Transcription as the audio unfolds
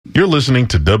You're listening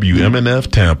to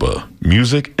WMNF Tampa,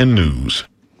 Music and News.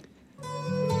 Here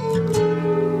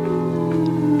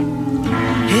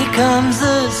comes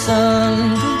the sun,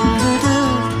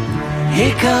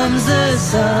 here comes the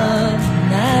sun,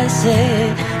 I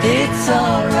say it's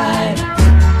alright.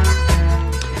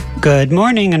 Good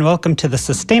morning and welcome to the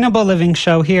Sustainable Living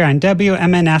Show here on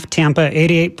WMNF Tampa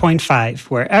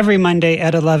 88.5, where every Monday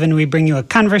at 11 we bring you a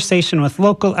conversation with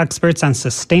local experts on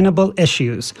sustainable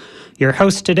issues. Your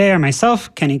hosts today are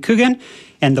myself, Kenny Coogan,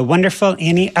 and the wonderful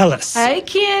Annie Ellis. Hey,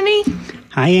 Kenny.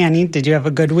 Hi, Annie. Did you have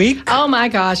a good week? Oh, my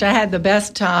gosh. I had the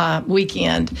best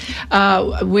weekend.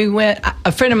 We went,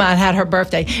 a friend of mine had her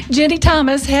birthday. Jenny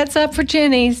Thomas, heads up for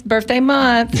Jenny's birthday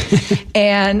month.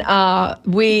 And I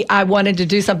wanted to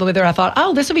do something with her. I thought,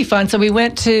 oh, this will be fun. So we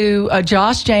went to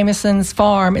Josh Jameson's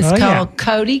farm. It's called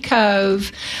Cody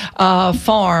Cove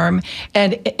Farm.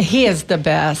 And he is the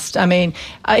best. I mean,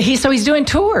 he's doing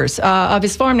tours of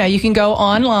his farm now. You can go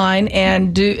online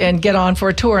and get on for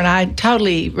a tour. And I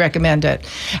totally recommend it.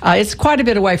 It's quite a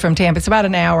bit away from Tampa. It's about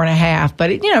an hour and a half,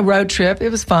 but road trip. It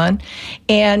was fun.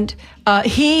 And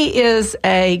he is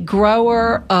a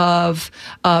grower of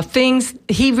things.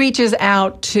 He reaches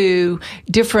out to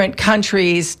different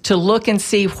countries to look and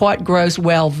see what grows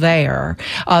well there.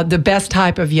 The best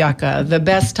type of yucca, the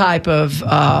best type of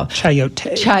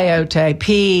chayote,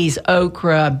 peas,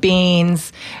 okra,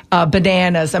 beans,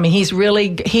 bananas. I mean,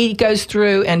 he goes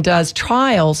through and does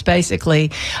trials basically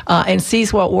and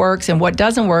sees what works and what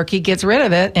doesn't work. He gets rid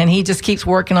of it and he just keeps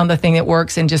working on the thing that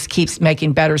works and just keeps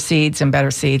making better seeds and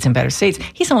better seeds and better seeds.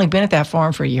 He's only been at that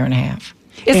farm for a year and a half.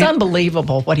 It's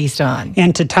unbelievable what he's done.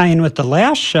 And to tie in with the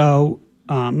last show,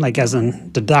 like as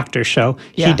in the doctor show,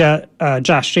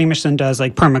 Josh Jameson does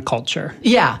like permaculture.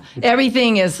 Yeah,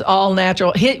 everything is all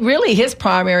natural. His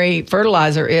primary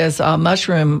fertilizer is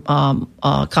mushroom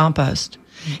compost.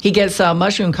 He gets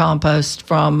mushroom compost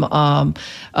from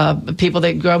people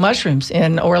that grow mushrooms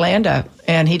in Orlando,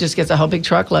 and he just gets a whole big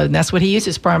truckload, and that's what he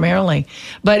uses primarily.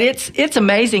 But it's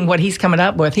amazing what he's coming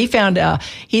up with. He found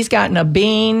he's gotten a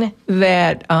bean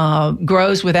that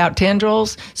grows without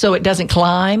tendrils, so it doesn't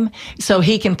climb, so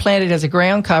he can plant it as a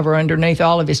ground cover underneath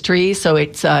all of his trees, so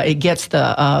it gets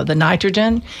the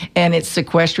nitrogen, and it's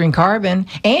sequestering carbon,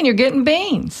 and you're getting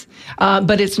beans.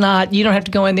 But it's not, you don't have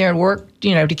to go in there and work,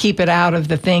 to keep it out of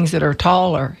the things that are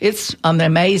taller. It's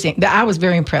amazing. I was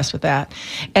very impressed with that.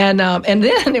 And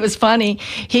then it was funny.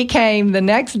 He came the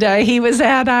next day. He was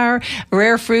at our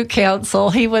Rare Fruit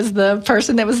Council. He was the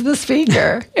person that was the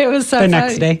speaker. It was so funny.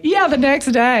 Next day? Yeah, the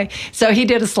next day. So he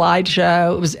did a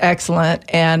slideshow. It was excellent.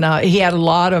 And he had a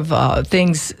lot of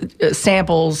things,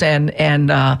 samples and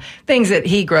things that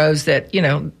he grows that,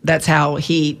 that's how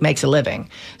he makes a living.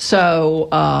 So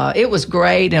it was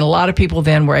great. And a lot of people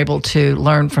then were able to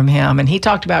learn from him. And he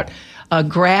talked about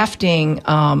grafting.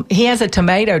 He has a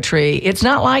tomato tree. It's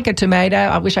not like a tomato.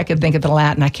 I wish I could think of the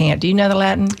Latin. I can't. Do you know the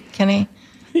Latin, Kenny?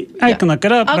 I can look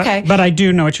it up, okay. but I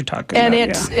do know what you're talking about.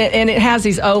 And it has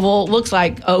these looks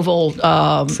like oval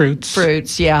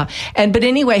fruits, yeah. But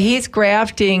anyway, he's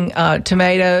grafting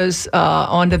tomatoes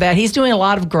onto that. He's doing a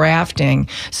lot of grafting.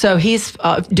 So he's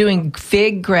doing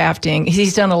fig grafting.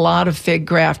 He's done a lot of fig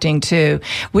grafting too,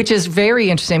 which is very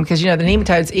interesting because the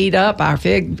nematodes eat up our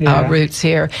fig roots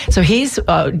here. So he's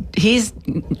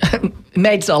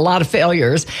made a lot of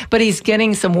failures, but he's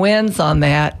getting some wins on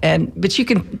that. But you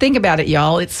can think about it,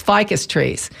 y'all. It's ficus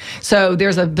trees. So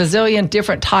there's a bazillion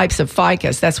different types of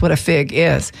ficus. That's what a fig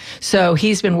is. So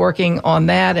he's been working on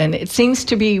that, and it seems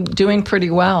to be doing pretty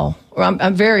well.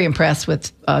 I'm very impressed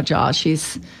with Josh.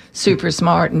 He's super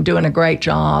smart and doing a great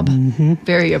job. Mm-hmm.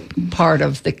 Very a part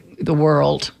of the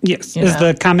world. Yes. Is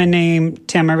the common name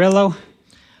Tamarillo?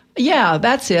 Yeah,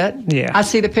 that's it. Yeah. I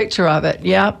see the picture of it.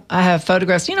 Yeah, I have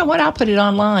photographs. You know what? I'll put it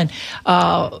online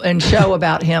and show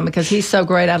about him because he's so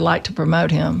great. I'd like to promote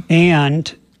him.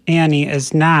 And Annie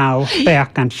is now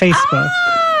back on Facebook.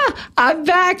 I'm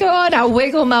back on. I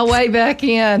wiggle my way back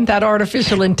in. That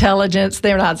artificial intelligence,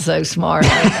 they're not so smart.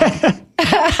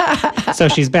 So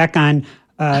she's back on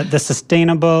the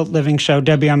Sustainable Living Show,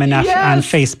 WMNF, on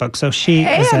Facebook. So she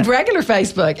is regular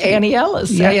Facebook, Annie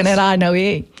Ellis,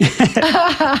 ANNINOE.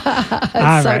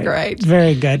 It's great.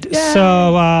 Very good. Yeah.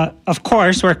 So, of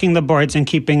course, working the boards and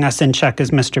keeping us in check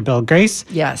is Mr. Bill Grace.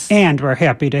 Yes. And we're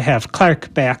happy to have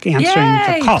Clark back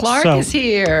answering the calls. Clark is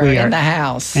here in the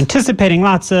house. Anticipating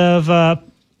lots of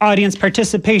audience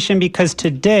participation because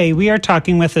today we are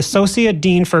talking with Associate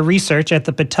Dean for Research at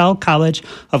the Patel College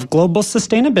of Global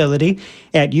Sustainability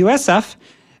at USF,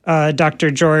 Dr.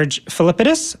 George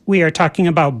Philippidis. We are talking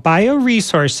about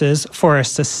bioresources for a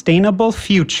sustainable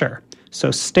future. So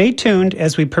stay tuned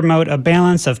as we promote a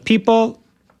balance of people,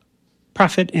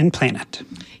 profit in planet.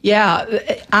 Yeah,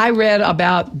 I read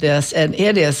about this, and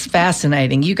it is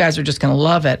fascinating. You guys are just going to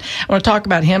love it. I want to talk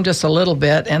about him just a little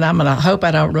bit, and I'm going to hope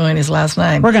I don't ruin his last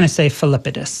name. We're going to say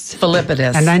Philippidis.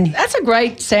 Philippidis. And then, that's a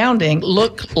great sounding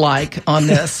look like on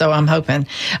this, so I'm hoping.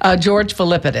 George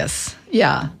Philippidis.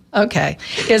 Yeah. Okay.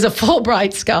 Is a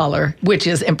Fulbright scholar, which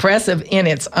is impressive in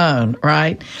its own,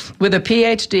 right? With a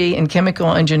PhD in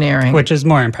chemical engineering. which is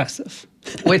more impressive.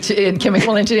 Which in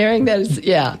chemical engineering, that is,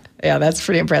 yeah, that's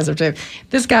pretty impressive too.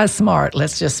 This guy's smart,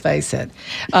 let's just face it.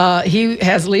 He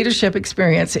has leadership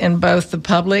experience in both the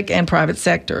public and private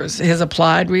sectors. His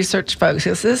applied research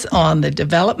focuses on the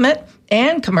development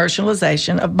and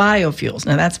commercialization of biofuels.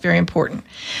 Now, that's very important.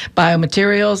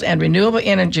 Biomaterials and renewable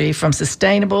energy from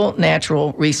sustainable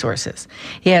natural resources.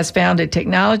 He has founded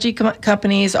technology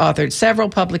companies, authored several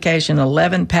publications,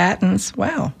 11 patents,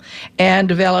 wow, and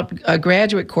developed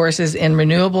graduate courses in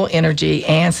renewable energy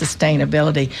and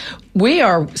sustainability. We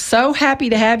are so happy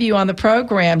to have you on the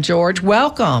program, George.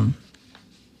 Welcome.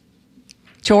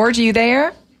 George, are you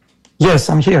there? Yes,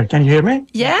 I'm here. Can you hear me?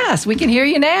 Yes, we can hear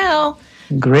you now.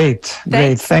 Great.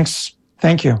 Thanks.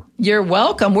 Thank you. You're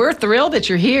welcome. We're thrilled that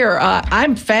you're here.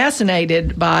 I'm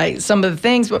fascinated by some of the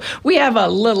things. We have a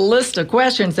little list of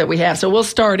questions that we have, so we'll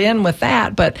start in with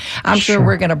that, but I'm sure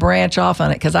we're going to branch off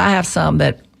on it because I have some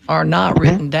that are not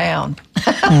written down,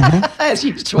 as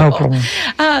usual. No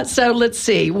problem. So let's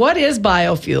see. What is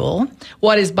biofuel?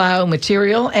 What is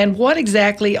biomaterial? And what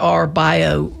exactly are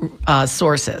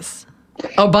sources?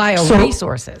 Oh,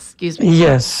 bioresources, excuse me.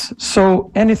 Yes. So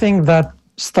anything that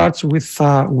starts with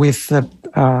the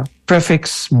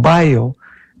prefix bio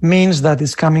means that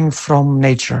it's coming from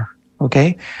nature.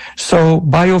 Okay. So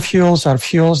biofuels are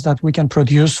fuels that we can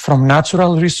produce from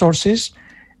natural resources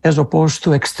as opposed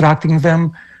to extracting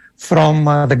them from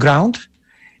the ground.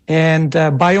 And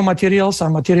biomaterials are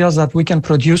materials that we can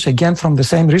produce again from the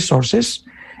same resources.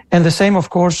 And the same,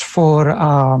 of course, for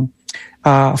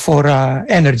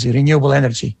energy, renewable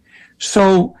energy.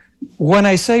 So when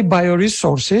I say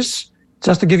bioresources,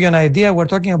 just to give you an idea, we're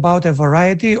talking about a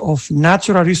variety of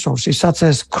natural resources such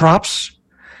as crops,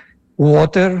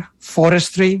 water,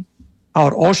 forestry,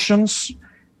 our oceans,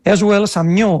 as well as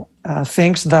some new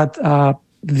things that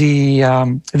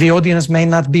the audience may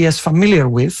not be as familiar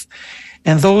with.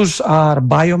 And those are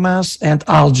biomass and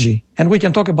algae. And we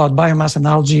can talk about biomass and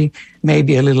algae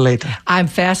maybe a little later. I'm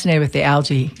fascinated with the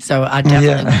algae, so I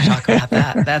definitely want to talk about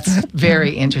that. That's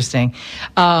very interesting.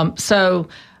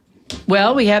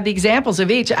 Well, we have the examples of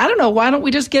each. I don't know, why don't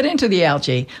we just get into the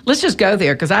algae? Let's just go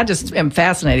there, because I just am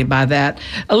fascinated by that.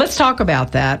 Let's talk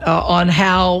about that, on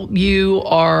how you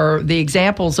are the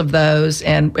examples of those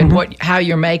and how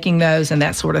you're making those and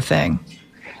that sort of thing.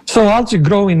 So algae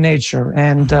grow in nature,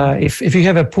 and if you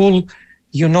have a pool,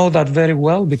 you know that very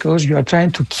well because you are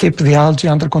trying to keep the algae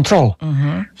under control.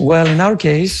 Well, in our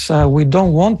case, we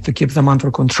don't want to keep them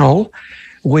under control.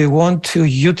 We want to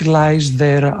utilize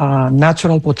their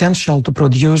natural potential to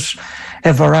produce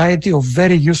a variety of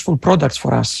very useful products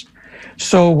for us.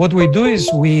 So what we do is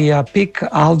we pick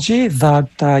algae that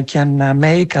can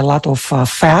make a lot of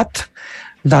fat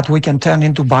that we can turn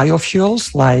into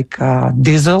biofuels like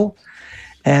diesel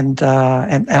and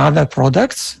other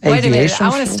products. Wait a minute, I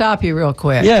want to stop you real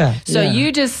quick. Yeah. So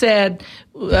you just said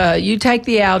you take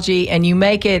the algae and you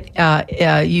make it,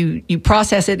 you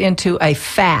process it into a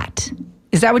fat.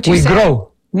 Is that what you said?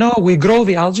 We grow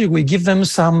the algae. We give them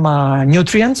some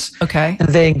nutrients. Okay. And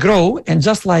they grow. And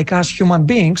just like us human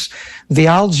beings, the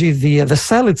algae, the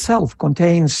cell itself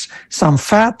contains some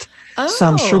fat,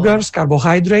 some sugars,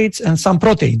 carbohydrates, and some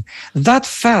protein. That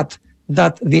fat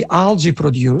that the algae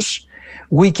produce,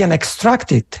 we can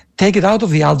extract it, take it out of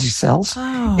the algae cells,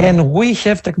 and we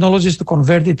have technologies to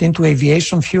convert it into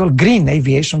aviation fuel, green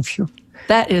aviation fuel.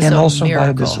 That is and a also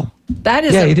miracle. biodiesel. That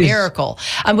is a miracle.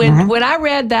 When I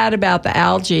read that about the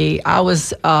algae, I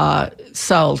was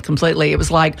sold completely. It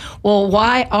was like, well,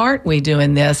 why aren't we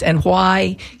doing this? And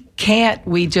why can't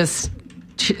we just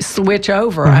switch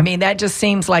over? I mean, that just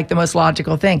seems like the most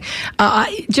logical thing.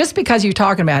 Just because you're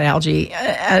talking about algae,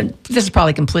 this is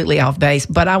probably completely off base,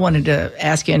 but I wanted to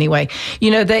ask you anyway.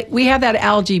 You know, we have that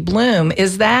algae bloom.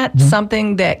 Is that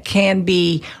something that can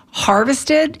be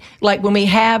harvested? Like when we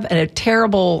have a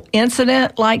terrible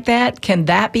incident like that, can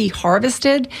that be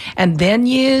harvested and then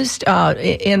used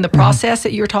in the process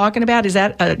that you're talking about? Is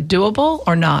that doable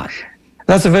or not?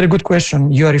 That's a very good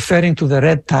question. You are referring to the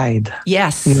red tide.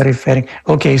 Yes. You are referring.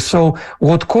 Okay, so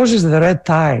what causes the red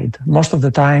tide most of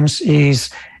the times is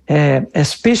a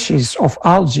species of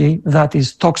algae that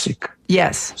is toxic.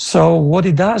 Yes. So what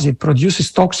it does, it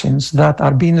produces toxins that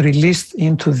are being released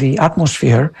into the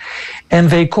atmosphere, and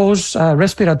they cause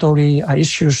respiratory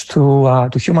issues to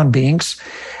human beings.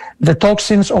 The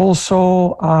toxins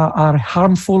also are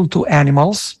harmful to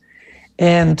animals.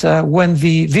 And when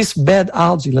this bad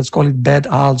algae, let's call it bad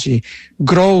algae,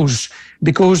 grows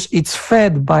because it's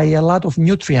fed by a lot of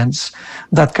nutrients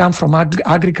that come from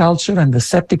agriculture and the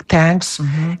septic tanks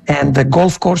and the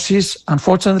golf courses,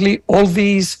 unfortunately, all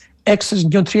these excess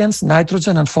nutrients,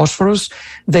 nitrogen and phosphorus,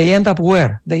 they end up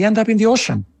where? They end up in the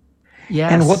ocean.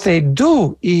 Yes. And what they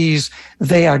do is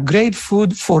they are great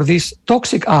food for this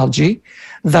toxic algae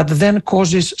that then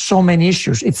causes so many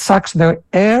issues. It sucks the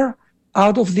air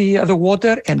out of the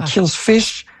water and kills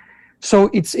fish.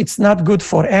 So it's not good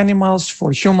for animals,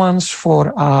 for humans, for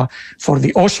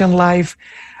the ocean life.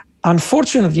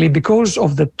 Unfortunately, because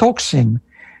of the toxin,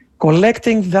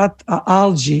 collecting that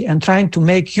algae and trying to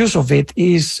make use of it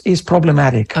is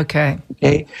problematic. Okay.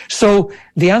 So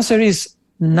the answer is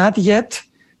not yet.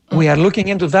 We are looking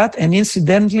into that. And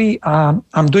incidentally,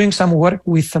 I'm doing some work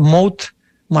with the Mote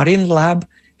Marine Lab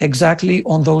exactly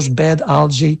on those bad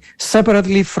algae,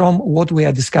 separately from what we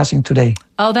are discussing today.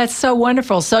 Oh, that's so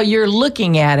wonderful. So you're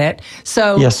looking at it.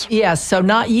 So yes, so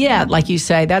not yet, like you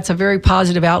say. That's a very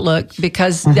positive outlook,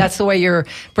 because that's the way your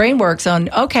brain works on,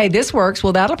 okay, this works.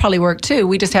 Well, that'll probably work too.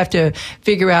 We just have to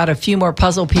figure out a few more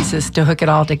puzzle pieces to hook it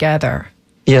all together.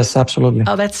 Yes, absolutely.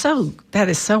 Oh, that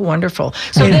is so wonderful.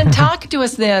 So then talk to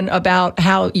us then about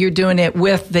how you're doing it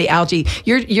with the algae.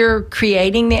 You're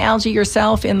creating the algae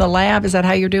yourself in the lab. Is that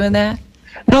how you're doing that?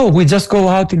 No, we just go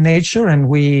out in nature,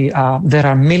 and there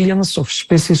are millions of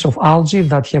species of algae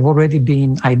that have already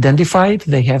been identified.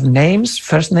 They have names,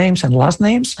 first names and last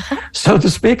names, so to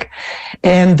speak.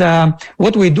 And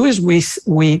what we do is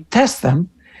we test them.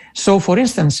 So, for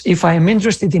instance, if I am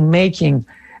interested in making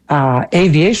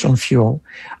aviation fuel,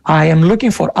 I am looking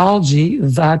for algae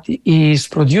that is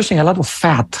producing a lot of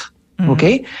fat.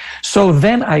 Okay, so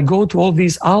then I go to all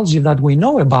these algae that we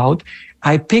know about.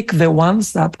 I pick the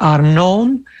ones that are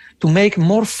known to make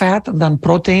more fat than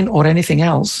protein or anything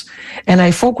else, and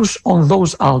I focus on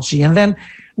those algae. And then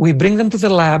we bring them to the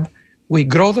lab, we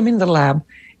grow them in the lab,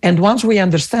 and once we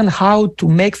understand how to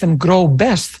make them grow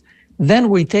best, then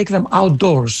we take them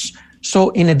outdoors. So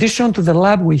in addition to the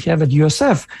lab we have at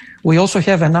USF, we also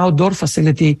have an outdoor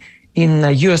facility in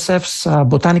USF's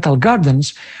botanical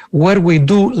gardens, where we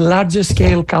do larger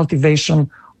scale cultivation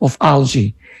of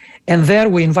algae. And there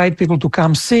we invite people to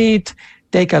come see it,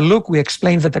 take a look, we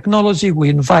explain the technology, we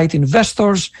invite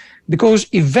investors, because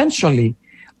eventually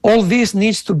all this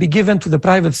needs to be given to the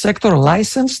private sector,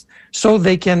 licensed, so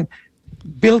they can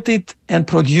build it and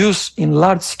produce in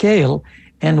large scale,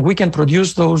 and we can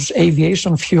produce those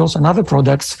aviation fuels and other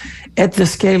products at the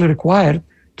scale required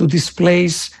to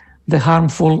displace the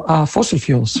harmful fossil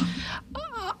fuels.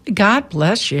 God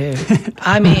bless you.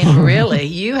 I mean, really,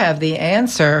 you have the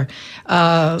answer.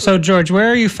 So, George, where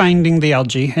are you finding the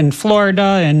algae? In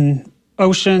Florida, in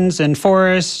oceans, and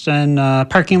forests, and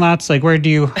parking lots? Like, where do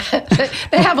you...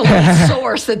 They have a little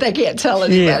source that they can't tell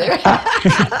anybody.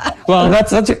 Well,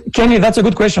 Kenny, that's a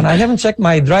good question. I haven't checked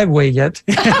my driveway yet.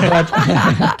 But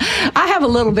I have a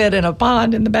little bit in a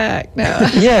pond in the back. No.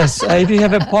 Yes, if you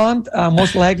have a pond,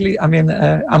 most likely,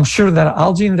 I'm sure there are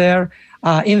algae in there,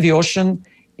 in the ocean,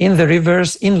 in the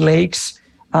rivers, in lakes.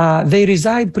 They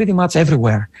reside pretty much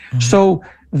everywhere. So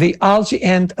the algae,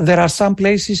 and there are some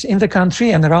places in the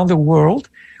country and around the world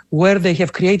where they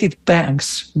have created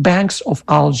banks of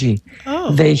algae.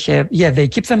 They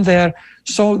keep them there.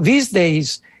 So these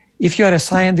days, if you are a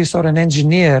scientist or an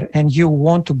engineer and you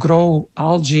want to grow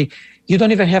algae, you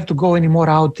don't even have to go anymore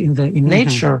out in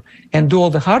nature and do all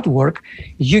the hard work.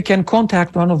 You can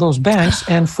contact one of those banks,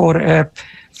 and for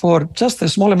just a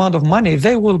small amount of money,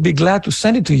 they will be glad to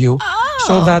send it to you,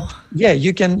 so that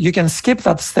you can skip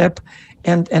that step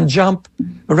and jump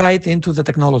right into the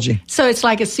technology. So it's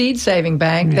like a seed saving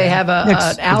bank. They have an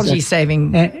algae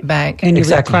saving bank. And you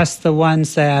request the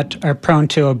ones that are prone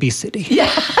to obesity.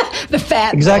 Yeah, the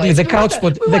fat exactly boys.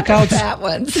 the fat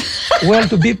ones. Well,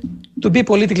 to be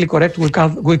politically correct, we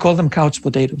call them couch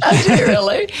potatoes.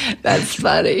 Really? That's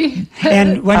funny.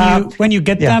 And when you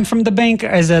get them from the bank,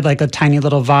 is it like a tiny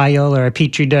little vial or a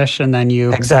petri dish, and then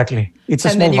you... Exactly. It's a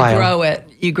small vial. And then you grow it.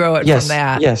 You grow it from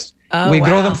that. Yes. We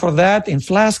grow them for that in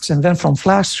flasks, and then from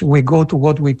flasks we go to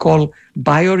what we call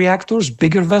bioreactors,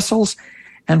 bigger vessels,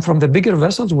 and from the bigger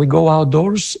vessels we go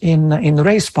outdoors in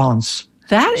race ponds.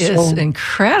 That is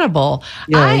incredible.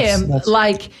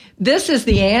 This is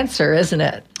the answer, isn't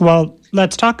it? Well,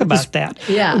 let's talk about that.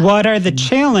 Yeah. What are the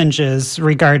challenges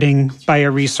regarding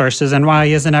bioresources, and why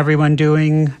isn't everyone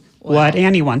doing what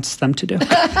Annie wants them to do?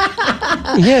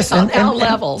 Yes. On all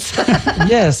levels.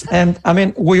 Yes. And I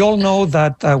mean, we all know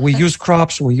that we use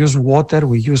crops, we use water,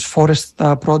 we use forest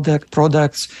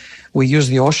products, we use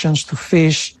the oceans to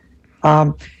fish.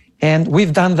 And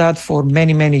we've done that for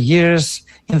many, many years.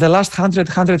 In the last 100,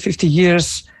 150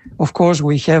 years, of course,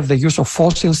 we have the use of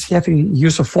fossils, heavy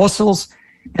use of fossils.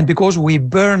 And because we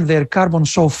burn their carbon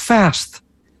so fast,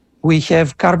 we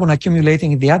have carbon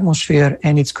accumulating in the atmosphere,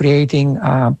 and it's creating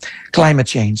climate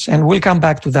change. And we'll come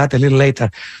back to that a little later.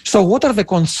 So what are the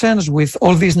concerns with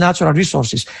all these natural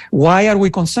resources? Why are we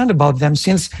concerned about them,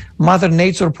 since Mother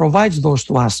Nature provides those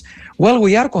to us? Well,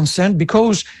 we are concerned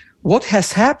because what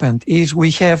has happened is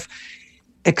we have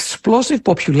explosive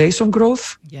population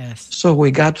growth. Yes. So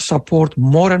we got to support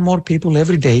more and more people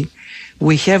every day.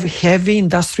 We have heavy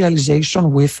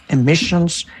industrialization with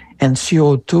emissions and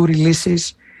CO2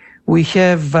 releases. We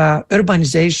have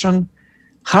urbanization.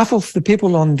 Half of the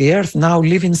people on the earth now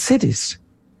live in cities.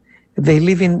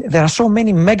 There are so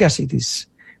many megacities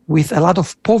with a lot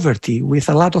of poverty, with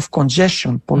a lot of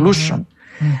congestion, pollution,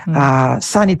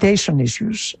 sanitation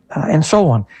issues, and so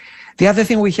on. The other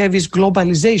thing we have is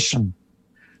globalization.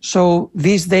 So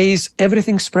these days,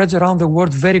 everything spreads around the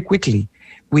world very quickly.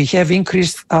 We have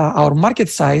increased our market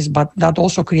size, but that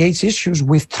also creates issues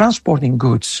with transporting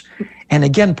goods and,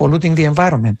 again, polluting the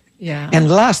environment. Yeah. And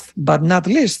last but not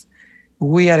least,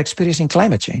 we are experiencing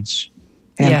climate change.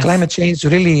 And climate change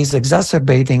really is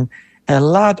exacerbating a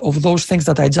lot of those things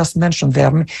that I just mentioned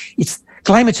there.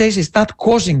 Climate change is not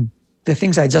causing the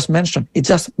things I just mentioned. It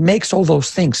just makes all those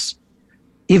things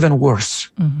even worse.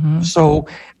 So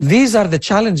these are the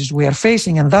challenges we are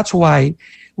facing, and that's why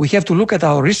we have to look at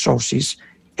our resources,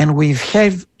 and we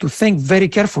have to think very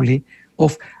carefully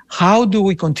of how do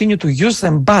we continue to use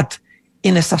them, but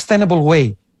in a sustainable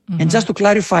way. And just to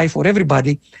clarify for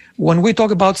everybody, when we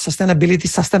talk about sustainability,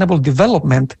 sustainable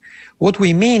development, what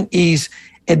we mean is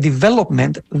a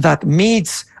development that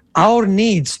meets our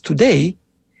needs today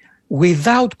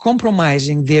without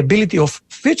compromising the ability of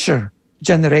future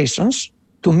generations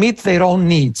to meet their own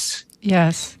needs.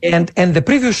 Yes. And the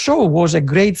previous show was a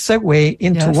great segue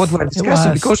into what we're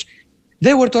discussing, because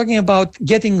they were talking about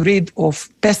getting rid of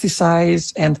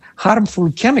pesticides and harmful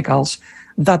chemicals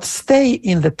that stay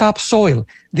in the topsoil.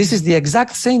 This is the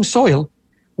exact same soil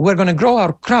we're going to grow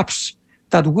our crops,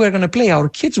 that we're going to play, our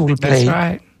kids will play, That's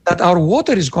right. that our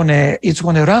water is going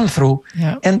to run through,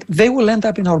 and they will end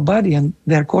up in our body, and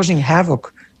they're causing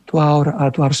havoc to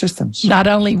our systems. Not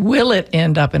only will it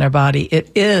end up in our body,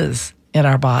 it is in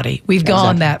our body. We've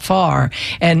gone that far,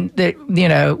 and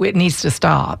it needs to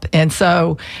stop. And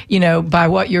so, by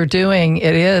what you're doing,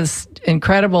 it is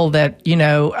incredible that,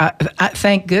 I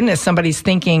thank goodness somebody's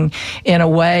thinking in a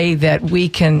way that we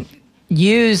can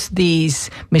use these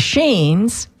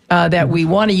machines, that we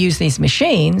want to use these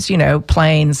machines,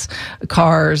 planes,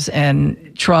 cars,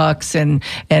 and trucks, and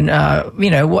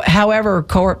however,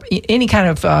 any kind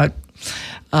of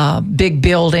big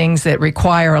buildings that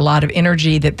require a lot of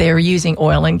energy, that they're using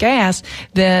oil and gas.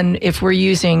 Then if we're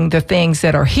using the things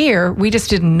that are here, we just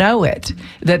didn't know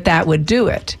that would do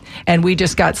it. And we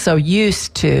just got so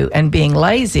used to and being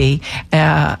lazy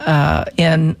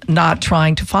in not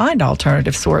trying to find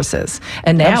alternative sources.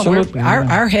 And now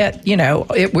our head,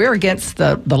 we're against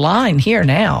the line here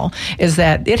now, is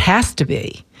that it has to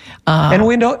be. And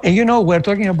we know, we're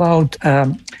talking about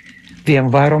the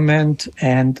environment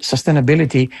and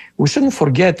sustainability. We shouldn't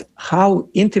forget how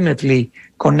intimately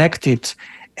connected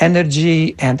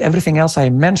energy and everything else I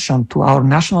mentioned to our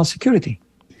national security.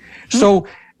 So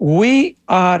we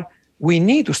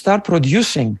need to start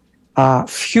producing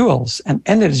fuels and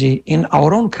energy in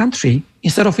our own country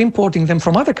instead of importing them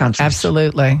from other countries.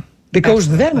 Absolutely. Because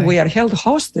then we are held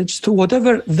hostage to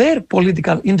whatever their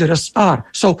political interests are.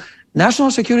 So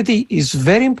national security is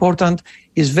very important,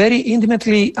 is very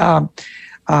intimately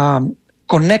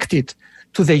connected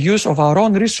to the use of our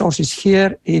own resources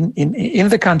here in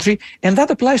the country, and that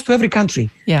applies to every country.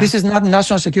 Yeah. This is not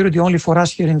national security only for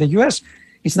us here in the U.S.,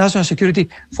 it's national security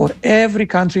for every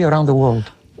country around the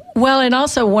world. Well, and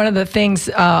also one of the things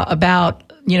about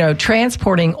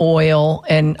transporting oil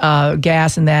and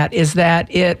gas and that is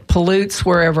that it pollutes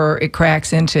wherever it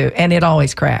cracks into, and it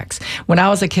always cracks. When I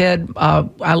was a kid,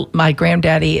 my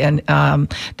granddaddy and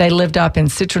they lived up in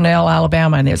Citronelle,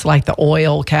 Alabama, and it's like the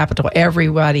oil capital.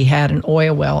 Everybody had an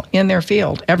oil well in their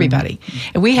field, everybody.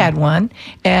 Mm-hmm. And we had one,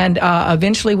 and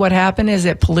eventually what happened is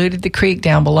it polluted the creek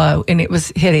down below, and it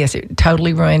was hideous. It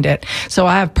totally ruined it. So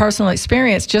I have personal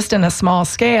experience just in a small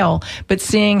scale, but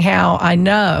seeing how I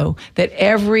know that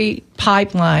every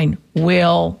pipeline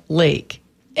will leak.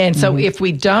 And so if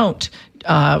we don't,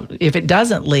 if it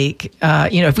doesn't leak,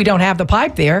 if we don't have the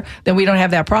pipe there, then we don't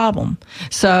have that problem.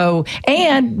 So,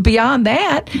 and beyond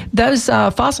that, those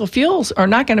fossil fuels are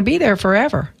not going to be there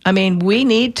forever. I mean, we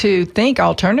need to think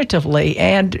alternatively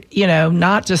and,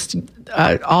 not just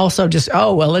also just,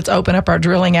 let's open up our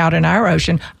drilling out in our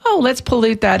ocean. Oh, let's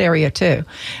pollute that area too.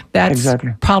 That's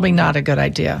probably not a good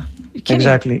idea.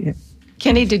 Exactly.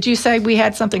 Kenny, did you say we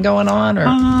had something going on? Or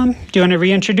do you want to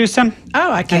reintroduce him?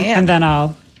 Oh, I can. And then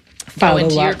I'll go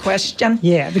into your question.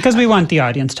 Yeah, because we want the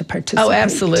audience to participate. Oh,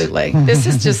 absolutely. This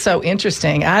is just so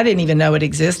interesting. I didn't even know it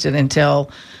existed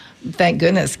until, thank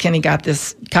goodness, Kenny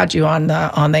caught you on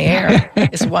the air.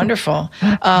 It's wonderful.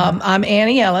 I'm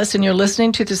Annie Ellis, and you're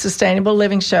listening to the Sustainable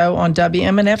Living Show on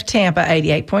WMNF Tampa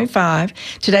 88.5.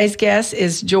 Today's guest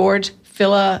is George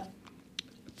How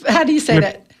do you say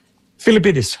that?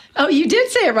 Philippidis. Oh, you did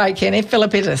say it right, Kenny.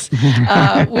 Philippidis.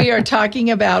 We are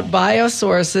talking about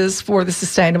biosources for the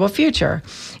sustainable future.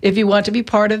 If you want to be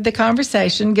part of the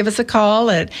conversation, give us a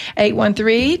call at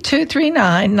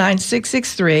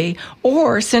 813-239-9663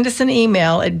 or send us an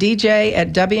email at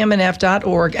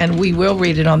dj@wmnf.org, and we will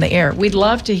read it on the air. We'd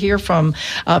love to hear from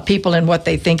people and what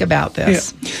they think about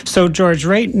this. Yeah. So, George,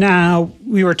 right now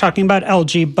we were talking about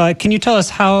algae, but can you tell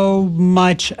us how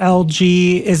much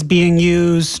algae is being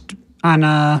used on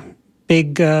a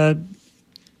big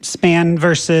span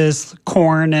versus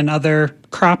corn and other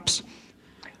crops?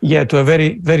 Yeah, to a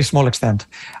very, very small extent.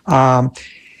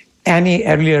 Annie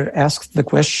earlier asked the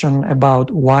question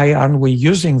about why aren't we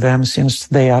using them since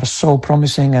they are so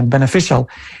promising and beneficial.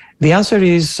 The answer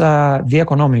is the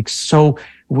economics. So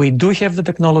we do have the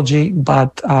technology,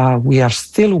 but we are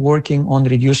still working on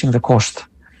reducing the cost.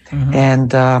 Mm-hmm.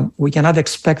 And we cannot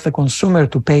expect the consumer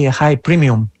to pay a high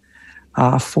premium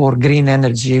for green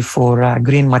energy, for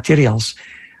green materials.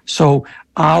 So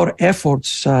our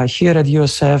efforts here at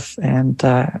USF and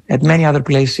at many other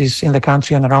places in the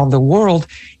country and around the world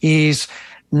is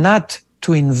not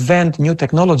to invent new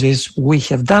technologies. We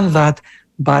have done that,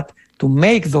 but to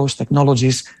make those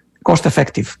technologies cost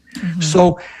effective. Mm-hmm.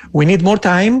 So we need more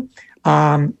time.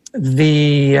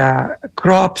 The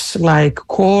crops like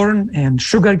corn and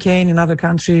sugarcane in other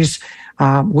countries,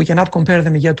 we cannot compare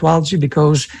them yet to algae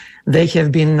because they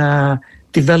have been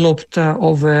developed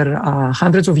over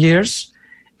hundreds of years.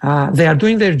 They are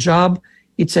doing their job.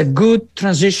 It's a good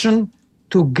transition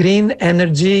to green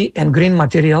energy and green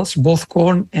materials, both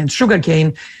corn and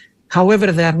sugarcane.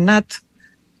 However, they are not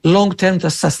long-term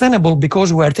sustainable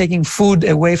because we are taking food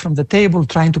away from the table,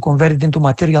 trying to convert it into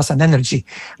materials and energy.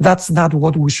 That's not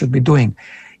what we should be doing.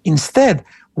 Instead,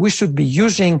 we should be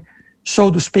using,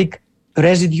 so to speak,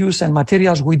 residues and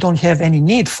materials we don't have any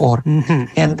need for.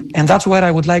 Mm-hmm. And that's where I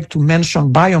would like to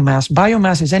mention biomass.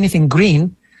 Biomass is anything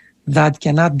green that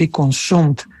cannot be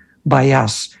consumed by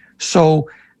us. So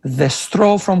the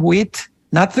straw from wheat,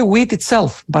 not the wheat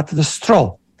itself, but the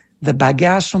straw, the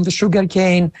bagasse from the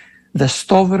sugarcane, the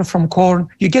stover from corn,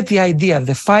 you get the idea.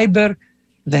 The fiber,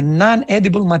 the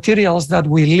non-edible materials that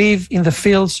we leave in the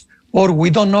fields or we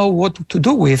don't know what to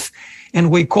do with, and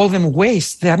we call them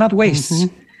waste. They are not wastes.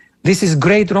 Mm-hmm. This is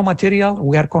great raw material.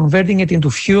 We are converting it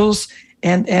into fuels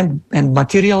and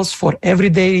materials for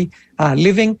everyday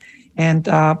living. And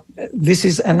this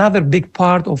is another big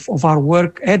part of our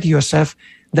work at USF,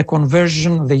 the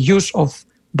conversion, the use of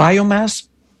biomass,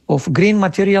 of green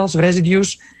materials,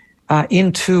 residues,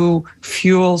 into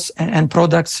fuels and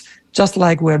products, just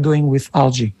like we're doing with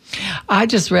algae. I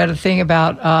just read a thing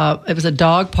about, it was a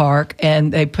dog park,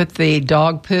 and they put the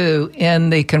dog poo in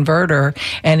the converter,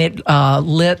 and it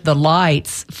lit the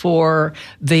lights for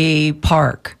the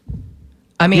park.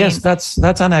 I mean, yes, that's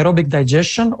anaerobic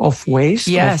digestion of waste,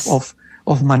 yes. of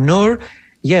manure.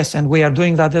 Yes, and we are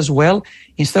doing that as well.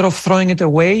 Instead of throwing it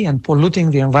away and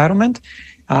polluting the environment,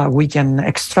 we can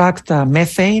extract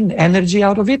methane energy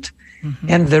out of it. Mm-hmm.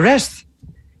 And the rest,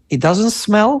 it doesn't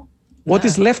smell What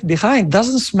is left behind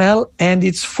doesn't smell, and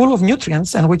it's full of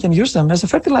nutrients, and we can use them as a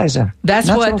fertilizer. That's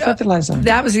natural what fertilizer.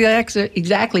 That was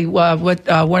exactly what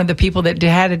one of the people that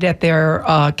had it at their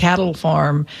cattle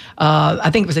farm. I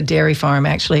think it was a dairy farm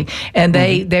actually, and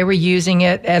they were using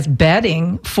it as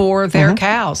bedding for their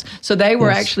cows. So they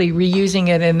were actually reusing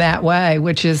it in that way,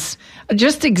 which is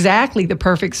just exactly the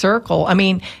perfect circle. I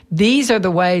mean, these are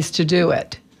the ways to do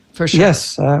it for sure.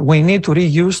 Yes, we need to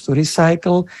reuse, to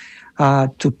recycle.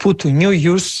 To put to new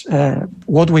use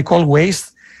what we call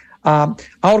waste.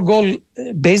 Our goal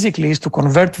basically is to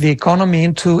convert the economy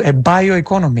into a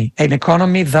bioeconomy, an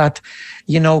economy that,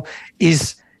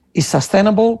 is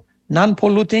sustainable,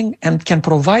 non-polluting, and can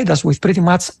provide us with pretty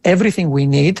much everything we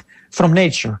need from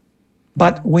nature.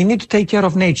 But we need to take care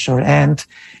of nature. And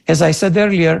as I said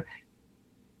earlier,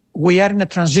 we are in a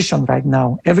transition right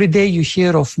now. Every day you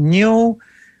hear of new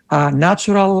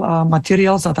natural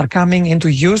materials that are coming into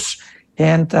use,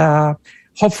 and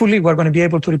hopefully we're going to be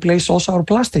able to replace also our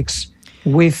plastics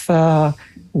with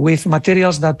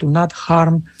materials that do not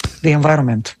harm the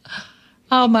environment.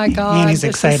 Oh my God! Annie's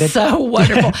excited. Is so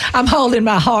wonderful. I'm holding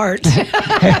my heart.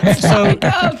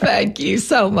 Thank you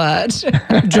so much,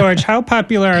 George. How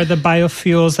popular are the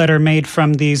biofuels that are made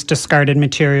from these discarded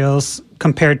materials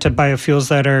compared to biofuels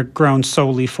that are grown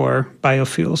solely for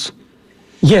biofuels?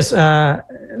 Yes,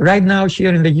 right now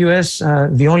here in the U.S.,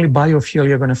 the only biofuel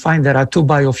you're going to find, there are two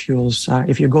biofuels.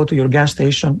 If you go to your gas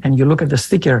station and you look at the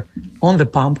sticker on the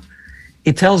pump,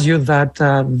 it tells you that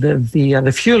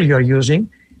the fuel you're using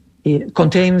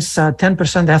contains 10%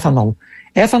 ethanol.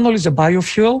 Ethanol is a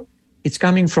biofuel. It's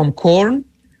coming from corn,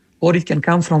 or it can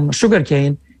come from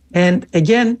sugarcane. And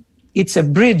again, it's a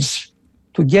bridge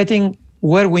to getting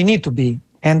where we need to be.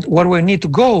 And where we need to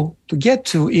go to get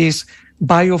to is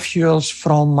biofuels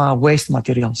from waste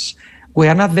materials. We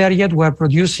are not there yet. We're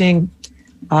producing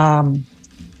about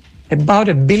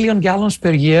 1 billion gallons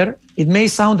per year. It may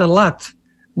sound a lot,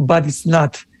 but it's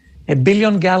not. 1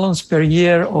 billion gallons per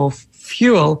year of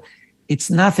fuel,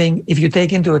 it's nothing if you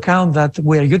take into account that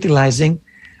we're utilizing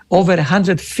over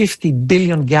 150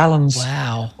 billion gallons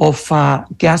of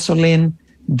gasoline,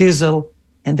 diesel,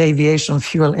 and aviation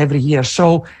fuel every year.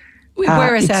 So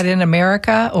where is that, in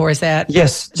America, or is that?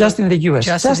 Yes, just in the U.S.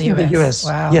 Just in the U.S.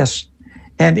 Wow. Yes.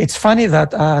 And it's funny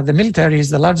that the military is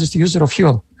the largest user of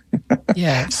fuel.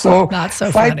 Yeah. So not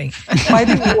so funny.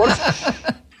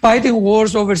 Fighting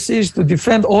wars overseas to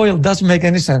defend oil doesn't make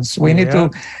any sense. We need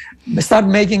to start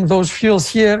making those fuels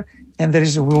here, and there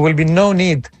will be no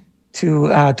need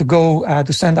to go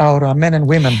to send our men and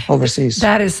women overseas.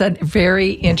 That is a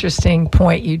very interesting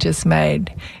point you just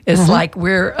made. It's like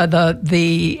we're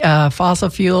the fossil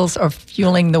fuels are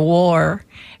fueling the war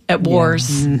at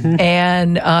wars,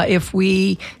 and if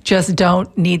we just don't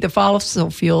need the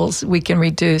fossil fuels, we can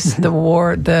reduce the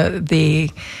war,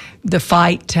 the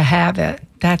fight to have it.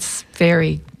 That's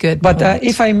very good. But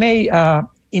if I may,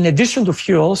 in addition to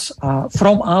fuels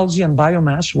from algae and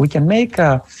biomass, we can make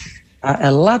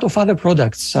a lot of other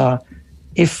products.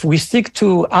 If we stick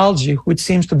to algae, which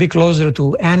seems to be closer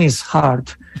to Annie's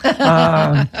heart.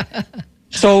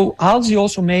 So algae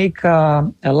also make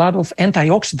a lot of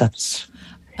antioxidants.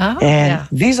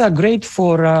 These are great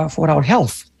for our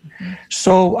health.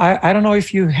 So I don't know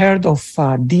if you heard of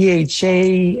DHA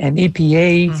and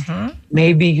EPA.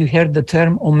 Maybe you heard the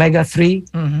term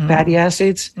omega-3 fatty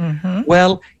acids.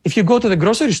 Well, if you go to the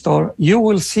grocery store, you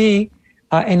will see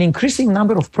an increasing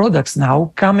number of products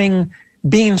now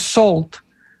being sold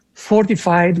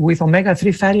fortified with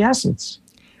omega-3 fatty acids.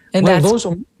 And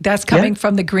that's coming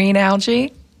from the green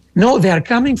algae? No, they are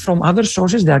coming from other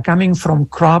sources. They are coming from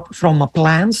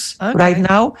plants right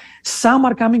now. Some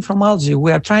are coming from algae.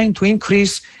 We are trying to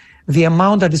increase the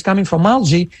amount that is coming from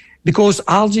algae because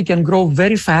algae can grow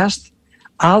very fast.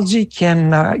 Algae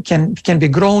can be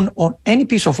grown on any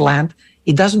piece of land.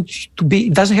 It doesn't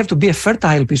have to be a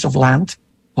fertile piece of land,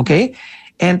 okay?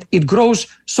 And it grows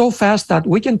so fast that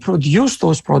we can produce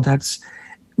those products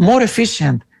more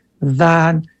efficient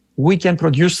than we can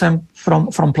produce them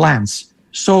from plants.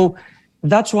 So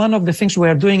that's one of the things we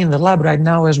are doing in the lab right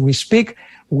now as we speak.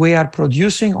 We are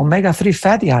producing omega-3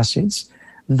 fatty acids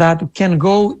that can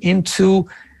go into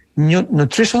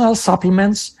nutritional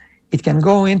supplements. It can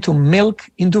go into milk,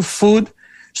 into food,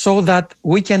 so that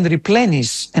we can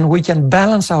replenish and we can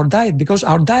balance our diet, because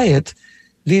our diet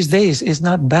these days is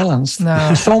not balanced.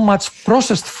 No. So much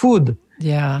processed food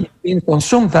being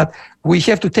consumed that we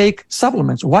have to take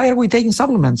supplements. Why are we taking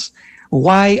supplements?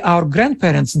 Why our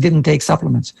grandparents didn't take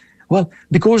supplements? Well,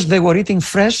 because they were eating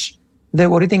fresh, they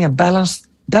were eating a balanced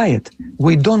diet.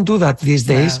 We don't do that these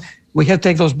days. We have to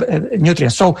take those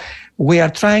nutrients. So we are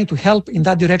trying to help in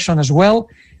that direction as well.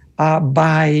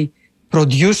 by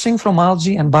producing from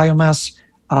algae and biomass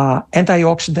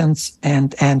antioxidants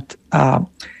and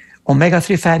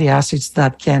omega-3 fatty acids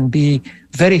that can be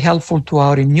very helpful to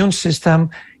our immune system,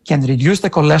 can reduce the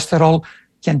cholesterol,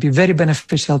 can be very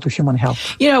beneficial to human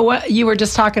health. You know what, you were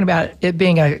just talking about it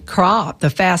being a crop, the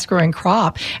fast-growing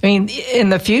crop. I mean, in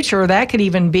the future, that could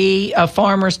even be a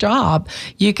farmer's job.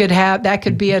 You could have, that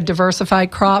could be a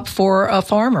diversified crop for a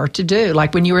farmer to do.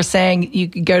 Like when you were saying you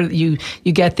could go, you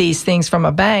get these things from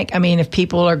a bank. I mean, if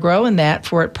people are growing that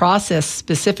for it processed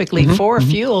specifically for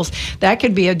fuels, that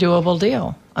could be a doable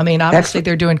deal. I mean, obviously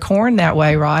they're doing corn that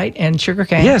way, right? And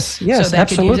sugarcane. Yes, so they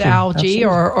absolutely. could use algae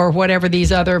or whatever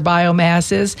these other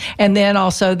biomasses, and then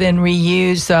also then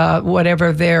reuse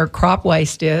whatever their crop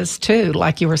waste is too,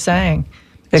 like you were saying.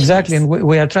 Exactly, and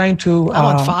we are trying to.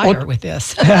 I'm on fire with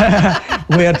this.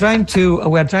 we are trying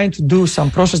to do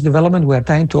some process development. We are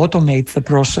trying to automate the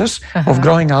process of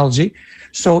growing algae.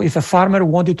 So if a farmer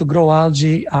wanted to grow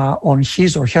algae on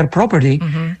his or her property,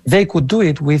 they could do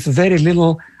it with very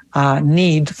little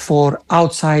need for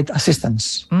outside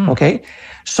assistance. Okay,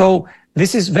 so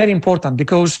this is very important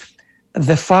because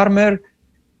the farmer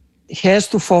has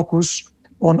to focus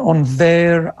on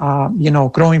their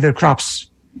growing their crops.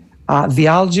 The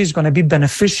algae is going to be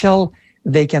beneficial.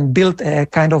 They can build a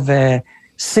kind of a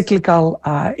cyclical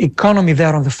economy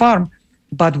there on the farm,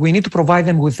 but we need to provide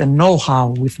them with the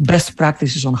know-how, with best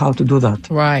practices on how to do that.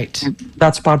 Right.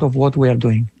 That's part of what we are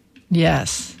doing.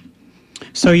 Yes.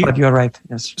 But you're right,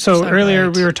 yes. So earlier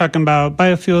we were talking about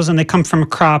biofuels, and they come from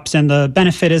crops, and the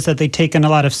benefit is that they take in a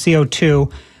lot of CO2,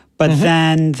 but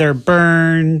then they're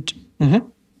burned,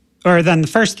 or then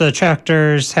first the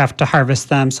tractors have to harvest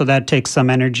them, so that takes some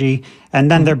energy, and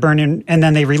then they're burning, and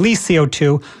then they release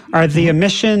CO2. Are the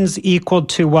emissions equal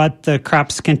to what the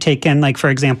crops can take in, like, for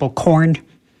example, corn?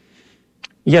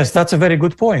 Yes, that's a very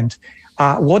good point.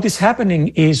 What is happening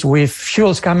is with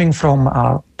fuels coming from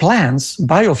plants,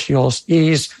 biofuels,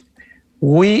 is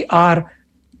we are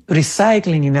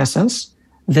recycling, in essence,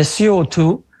 the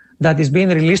CO2 that is being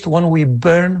released when we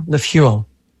burn the fuel.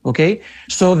 Okay?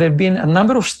 So there have been a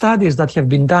number of studies that have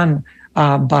been done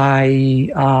by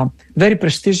very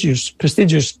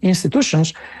prestigious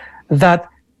institutions that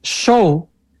show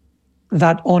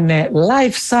that on a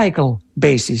life cycle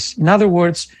basis, in other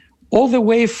words, all the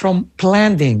way from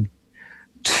planting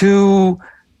to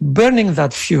burning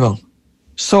that fuel.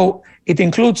 So it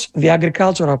includes the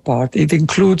agricultural part, it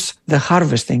includes the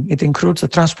harvesting, it includes the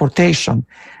transportation,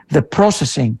 the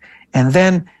processing, and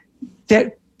then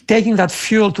taking that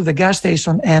fuel to the gas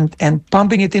station and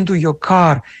pumping it into your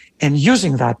car and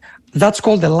using that. That's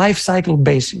called the life cycle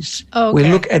basis. Okay. We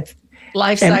look at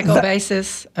life cycle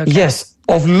basis. Okay. Yes,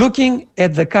 of looking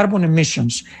at the carbon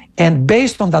emissions. And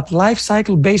based on that life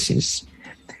cycle basis,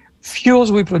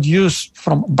 fuels we produce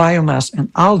from biomass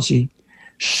and algae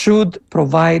should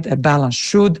provide a balance,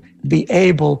 should be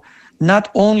able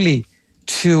not only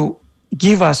to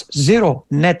give us zero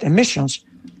net emissions,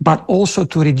 but also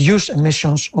to reduce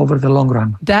emissions over the long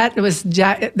run.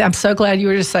 I'm so glad you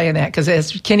were just saying that, because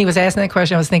as Kenny was asking that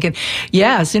question, I was thinking,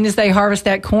 as soon as they harvest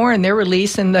that corn, they're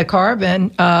releasing the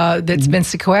carbon that's been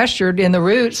sequestered in the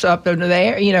roots up into the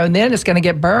air, and then it's going to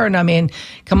get burned. I mean,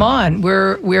 come on,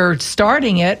 we're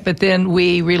starting it, but then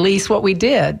we release what we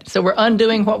did. So we're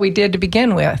undoing what we did to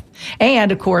begin with.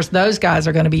 And of course, those guys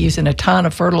are going to be using a ton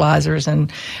of fertilizers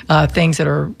and things that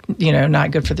are, not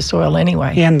good for the soil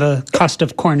anyway. And the cost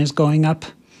of corn is going up.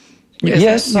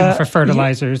 Yes, for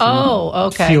fertilizers.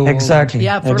 Okay. Fuel. Exactly.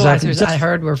 Yeah, fertilizers I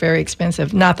heard were very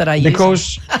expensive. Not that I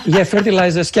use them.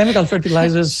 Fertilizers, chemical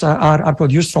fertilizers are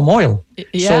produced from oil.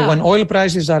 Yeah. So when oil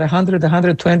prices are $100,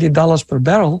 $120 per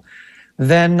barrel,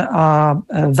 then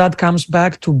that comes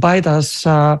back to bite us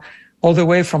all the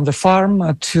way from the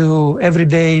farm to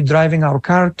everyday driving our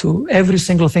car, to every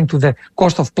single thing, to the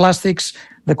cost of plastics,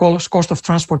 the cost of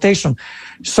transportation.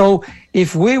 So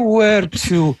if we were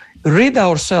to rid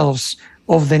ourselves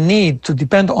of the need to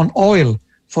depend on oil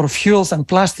for fuels and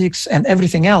plastics and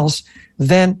everything else,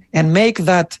 then and make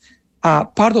that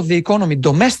part of the economy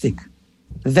domestic,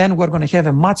 then we're going to have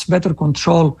a much better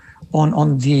control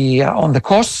on the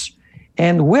costs.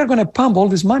 And we're going to pump all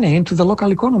this money into the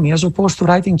local economy as opposed to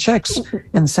writing checks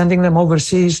and sending them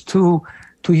overseas to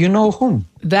you know whom.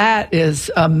 That is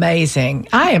amazing.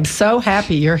 I am so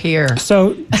happy you're here.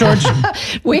 So, George.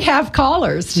 We have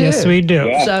callers, too. Yes, we do.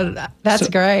 Yeah. So that's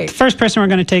great. The first person we're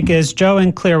going to take is Joe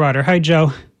in Clearwater. Hi,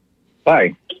 Joe.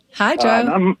 Hi. Hi,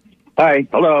 Joe. Hi.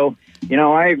 Hello.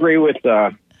 I agree with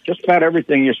just about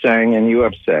everything you're saying and you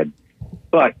have said.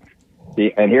 But,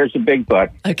 and here's the big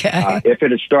but. Okay. If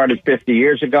it had started 50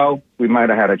 years ago, we might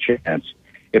have had a chance.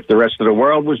 If the rest of the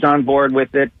world was on board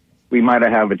with it, we might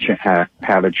have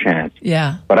had a chance.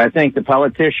 Yeah. But I think the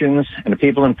politicians and the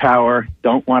people in power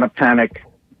don't want to panic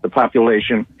the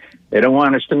population. They don't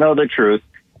want us to know the truth.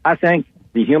 I think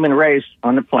the human race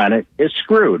on the planet is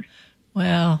screwed.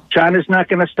 Well, China's not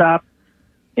going to stop.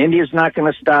 India's not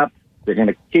going to stop. They're going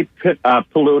to keep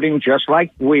polluting just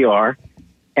like we are.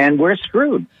 And we're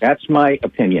screwed. That's my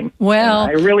opinion. Well,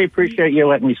 and I really appreciate you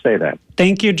letting me say that.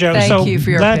 Thank you, Joe. Thank you for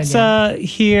your let's opinion.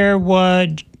 Hear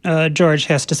what George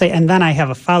has to say, and then I have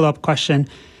a follow-up question.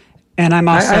 And I'm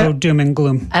also doom and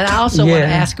gloom. And I also want to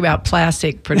ask about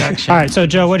plastic production. All right, so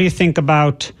Joe, what do you think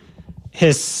about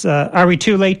his? Are we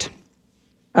too late?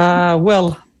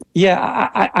 Well,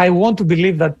 yeah, I want to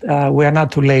believe that we are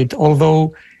not too late.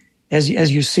 Although, as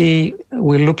you see,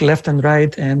 we look left and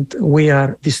right, and we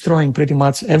are destroying pretty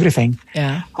much everything.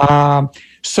 Yeah.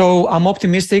 So I'm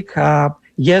optimistic.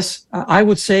 Yes, I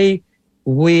would say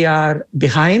we are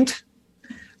behind.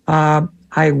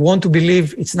 I want to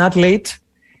believe it's not late,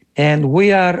 and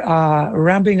we are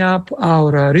ramping up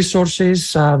our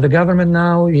resources. The government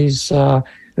now is going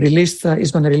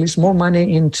to release more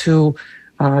money into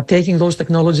taking those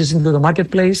technologies into the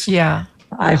marketplace. Yeah.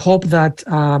 I hope that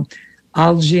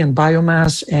algae and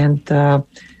biomass and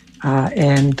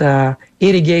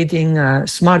irrigating,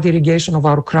 smart irrigation of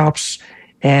our crops,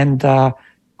 and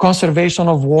conservation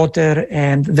of water,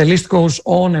 and the list goes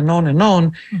on and on and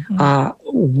on,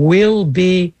 will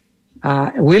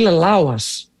allow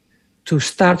us to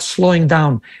start slowing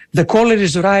down. The caller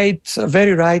is right,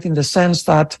 very right, in the sense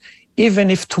that even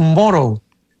if tomorrow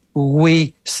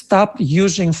we stop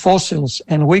using fossils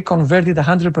and we convert it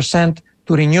 100%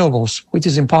 to renewables, which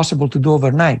is impossible to do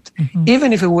overnight,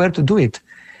 even if we were to do it,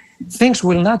 things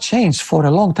will not change for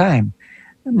a long time.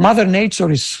 Mother Nature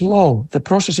is slow.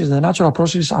 The natural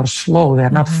processes are slow. They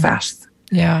are not fast.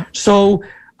 Yeah. So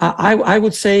I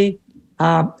would say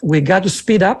we got to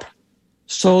speed up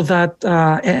so that,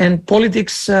 and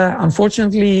politics,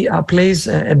 unfortunately, plays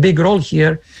a big role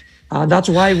here. That's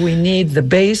why we need the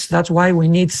base. That's why we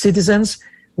need citizens.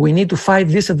 We need to fight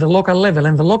this at the local level.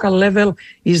 And the local level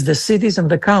is the cities and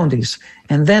the counties.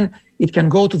 And then it can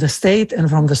go to the state, and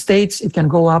from the states, it can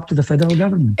go up to the federal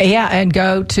government. Yeah, and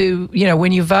go to,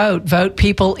 when you vote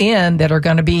people in that are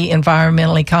going to be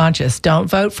environmentally conscious. Don't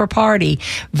vote for party.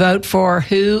 Vote for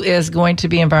who is going to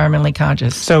be environmentally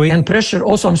conscious. And pressure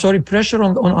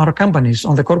on our companies,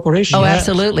 on the corporations. Oh,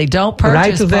 absolutely. Don't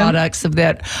purchase products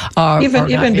that are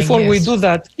even before we do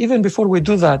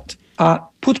that,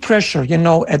 put pressure,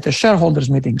 at the shareholders'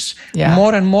 meetings. Yeah.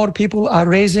 More and more people are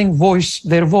raising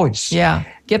their voice. Yeah.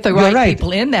 Get the right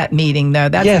people in that meeting, though.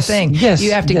 That's the thing. Yes,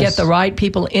 you have to get the right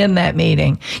people in that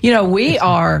meeting. We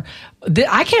are,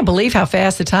 I can't believe how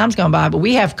fast the time's gone by, but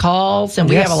we have calls and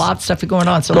we have a lot of stuff going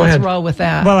on. So let's roll with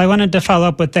that. Well, I wanted to follow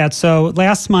up with that. So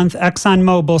last month,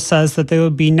 ExxonMobil says that they will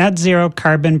be net zero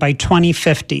carbon by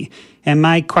 2050. And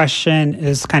my question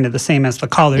is kind of the same as the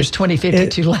caller's. Is 2050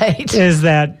 too late? Is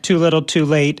that too little, too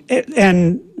late?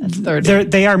 And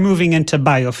they are moving into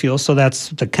biofuels, so that's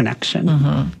the connection.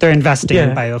 They're investing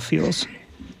in biofuels.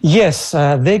 Yes,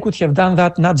 they could have done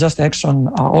that, not just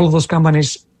Exxon. All of those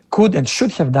companies could and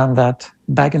should have done that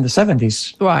back in the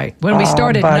 70s. Right, when we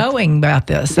started knowing about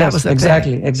this. That was the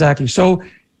thing. Exactly. So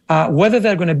whether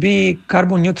they're going to be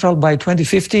carbon neutral by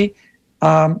 2050,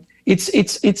 it's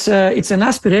an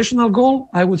aspirational goal,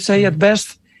 I would say at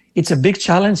best. It's a big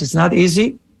challenge. It's not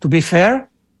easy, to be fair.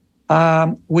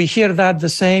 We hear that the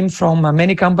same from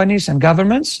many companies and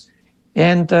governments.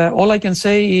 And all I can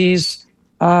say is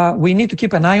we need to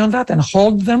keep an eye on that and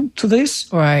hold them to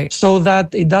this. Right. So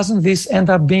that it doesn't end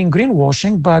up being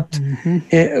greenwashing, but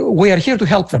we are here to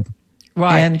help them.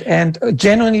 Right. And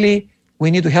genuinely, we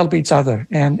need to help each other.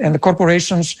 And the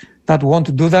corporations that want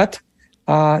to do that,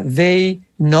 they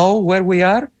know where we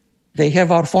are. They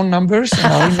have our phone numbers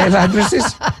and our email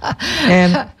addresses,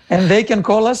 and they can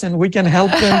call us, and we can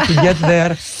help them to get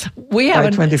there.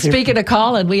 Speaking of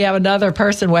calling, we have another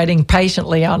person waiting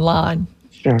patiently online.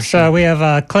 Sure. So we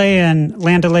have Clay in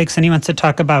Land O'Lakes, and he wants to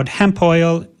talk about hemp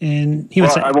oil. I want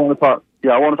to talk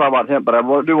about hemp, but I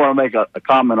do want to make a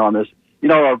comment on this.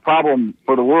 Our problem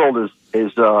for the world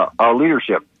is our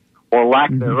leadership, or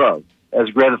lack thereof, as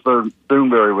Greta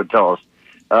Thunberg would tell us.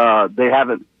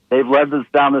 They've led us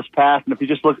down this path, and if you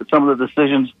just look at some of the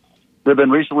decisions that have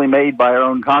been recently made by our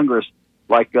own Congress,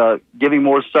 like giving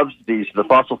more subsidies to the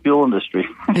fossil fuel industry.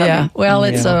 Yeah,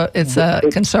 it's a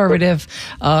conservative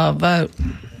vote.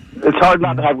 It's hard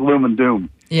not to have gloom and doom.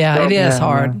 Yeah, it is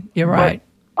hard. Yeah. You're right.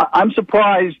 I'm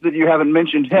surprised that you haven't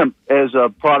mentioned hemp as a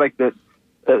product that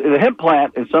the hemp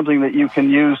plant is something that you can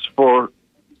use for.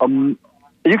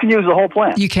 You can use the whole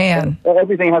plant. You can.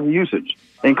 Everything has a usage,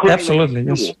 including absolutely.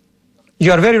 Yes.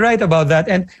 You are very right about that.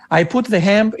 And I put the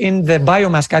hemp in the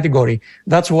biomass category.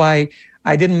 That's why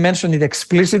I didn't mention it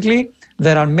explicitly.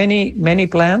 There are many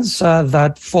plants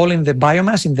that fall in the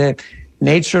biomass, in the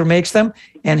nature makes them.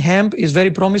 And hemp is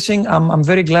very promising. I'm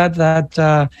very glad that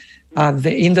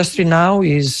the industry now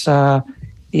is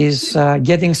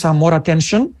getting some more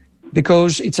attention,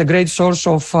 because it's a great source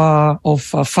of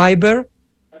fiber.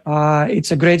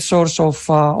 It's a great source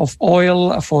of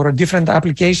oil for different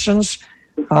applications.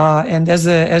 And as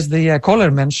the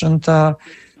caller mentioned,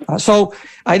 so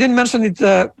I didn't mention it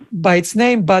by its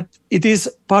name, but it is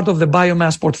part of the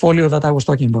biomass portfolio that I was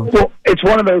talking about. Well, it's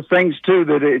one of those things, too,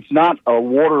 that it's not a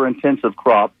water-intensive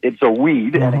crop. It's a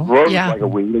weed, and it grows like a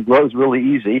weed. It grows really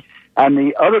easy. And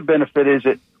the other benefit is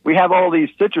that we have all these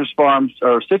citrus farms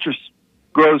or citrus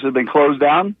grows that have been closed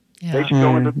down. Yeah. They should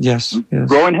go into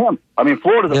growing hemp. I mean,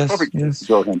 Florida's a perfect place to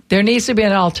grow hemp. There needs to be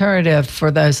an alternative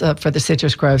for those for the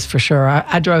citrus groves for sure.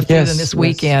 I drove through them this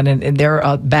weekend, and they're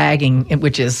bagging,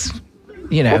 which is,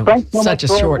 such a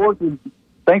short.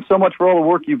 Thanks so much for all the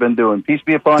work you've been doing. Peace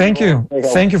be upon you. Thank you.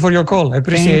 Thank you for your call. I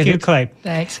appreciate it. Thank you, Clay.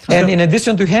 Thanks, Clay. And in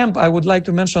addition to hemp, I would like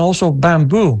to mention also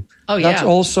bamboo. Oh, yeah. That's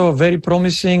also very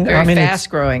promising. Very fast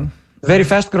growing. Very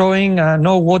fast growing,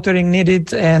 no watering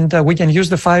needed, and we can use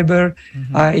the fiber.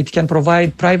 It can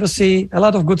provide privacy, a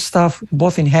lot of good stuff,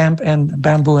 both in hemp and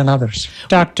bamboo and others.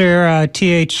 Dr.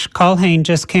 T.H. Culhane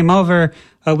just came over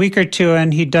a week or two,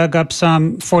 and he dug up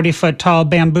some 40-foot tall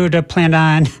bamboo to plant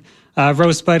on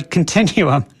Rosebud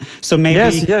Continuum. So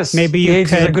maybe you could.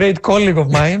 He's a great colleague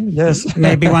of mine. Yes.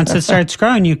 Maybe once it starts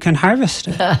growing, you can harvest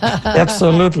it.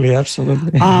 Absolutely.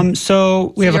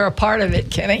 So you're a part of it,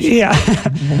 Kenny. Yeah.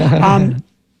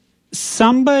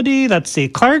 Somebody, let's see,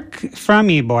 Clark from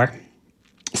Ybor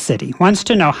City wants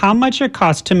to know how much it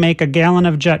costs to make a gallon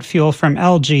of jet fuel from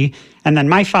LG, and then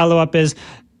my follow-up is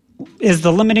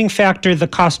the limiting factor the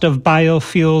cost of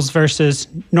biofuels versus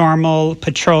normal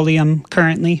petroleum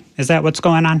currently? Is that what's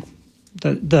going on?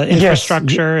 The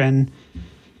infrastructure and...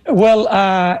 Well,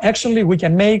 actually, we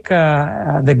can make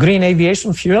the green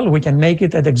aviation fuel. We can make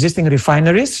it at existing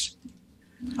refineries.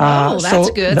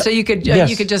 That's good. So you could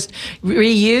just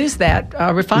reuse that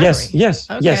refinery.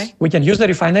 Yes. We can use the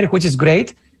refinery, which is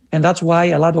great. And that's why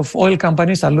a lot of oil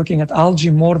companies are looking at algae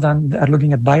more than they are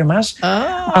looking at biomass.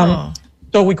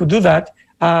 So we could do that,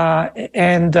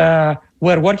 and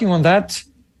we're working on that.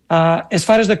 As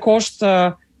far as the cost,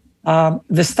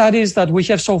 the studies that we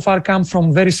have so far come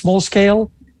from very small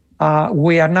scale.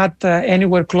 We are not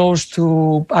anywhere close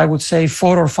to, I would say, $4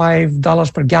 or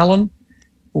 $5 per gallon,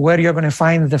 where you're going to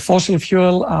find the fossil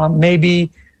fuel.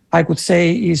 Maybe I could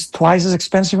say is twice as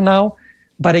expensive now.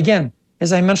 But again,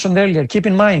 as I mentioned earlier, keep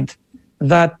in mind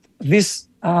that this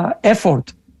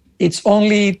effort, it's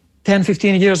only 10,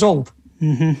 15 years old.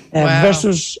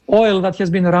 Versus oil that has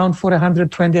been around for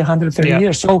 120, 130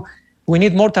 years. So we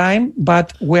need more time,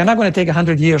 but we're not going to take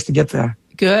 100 years to get there.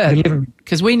 Good,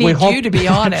 because we need you to be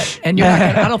on it, and you're not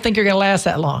gonna, I don't think you're going to last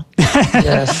that long.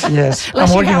 Yes.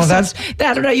 I'm working on that.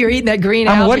 I don't know, you're eating that green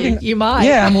algae. You might.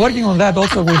 Yeah, I'm working on that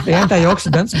also with the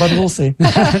antioxidants, but we'll see.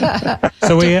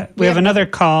 So we have another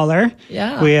caller.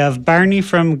 Yeah. We have Barney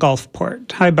from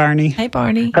Gulfport. Hi, Barney. Hey,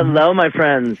 Barney. Hello, my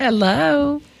friends.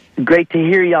 Hello. Great to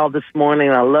hear y'all this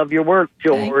morning. I love your work,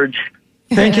 George.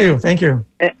 Thank you.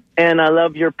 And I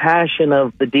love your passion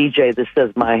of the DJ that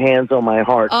says "My hands on my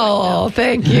heart." Oh,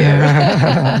 thank you.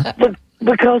 But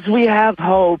because we have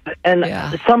hope, and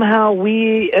somehow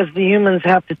we, as the humans,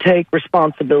 have to take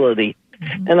responsibility.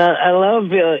 And I love,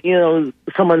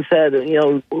 someone said,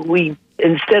 we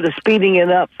instead of speeding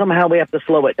it up, somehow we have to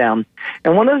slow it down.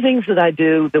 And one of the things that I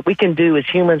do that we can do as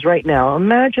humans right now,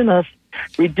 imagine us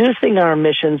reducing our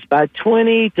emissions by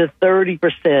 20 to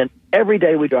 30% every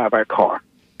day we drive our car.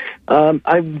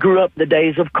 I grew up the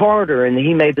days of Carter, and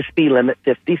he made the speed limit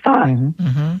 55.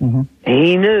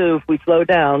 He knew if we slow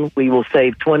down, we will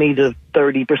save 20 to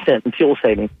 30% in fuel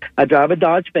saving. I drive a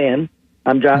Dodge van.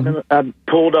 I'm driving. I'm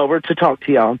pulled over to talk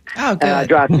to y'all. Oh, good. And I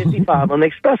drive 55 on the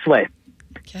expressway.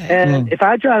 Okay. And if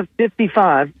I drive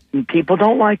 55, and people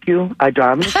don't like you, I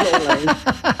drive in the slow lane.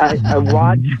 I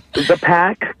watch the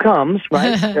pack comes,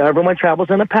 right? Everyone travels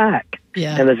in a pack.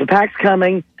 Yeah. And as the pack's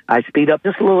coming, I speed up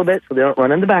just a little bit so they don't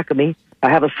run in the back of me. I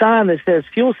have a sign that says,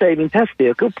 "Fuel saving test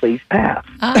vehicle, please pass."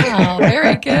 Oh,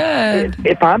 very good.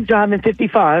 If I'm driving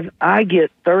 55, I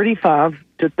get 35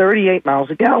 to 38 miles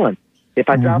a gallon. If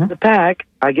I drive the pack,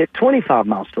 I get 25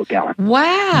 miles to a gallon.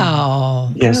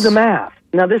 Wow. Do the math.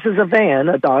 Now, this is a van,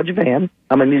 a Dodge van.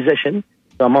 I'm a musician,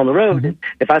 so I'm on the road.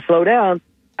 If I slow down,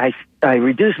 I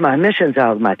reduce my emissions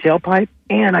out of my tailpipe,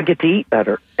 and I get to eat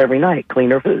better every night,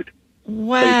 cleaner food.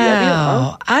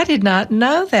 Wow. I did not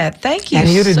know that. Thank you And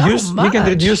you so reduce, much. we can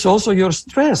reduce also your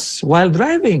stress while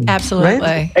driving. Absolutely.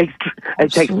 Right?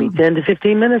 It takes me 10 to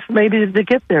 15 minutes maybe to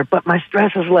get there, but my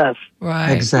stress is less.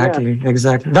 Right. Exactly.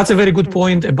 That's a very good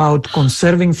point about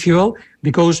conserving fuel,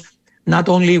 because not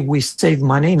only we save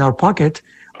money in our pocket,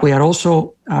 we are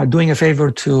also doing a favor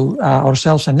to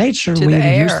ourselves and nature. To we the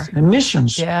reduce air.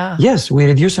 emissions. Yeah. Yes, we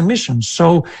reduce emissions.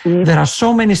 So there are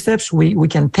so many steps we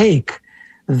can take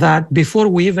that before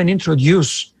we even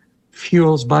introduce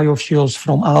fuels, biofuels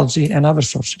from algae and other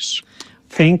sources.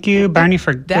 Thank you, Barney,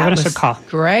 for giving us a call.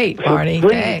 Great, Barney.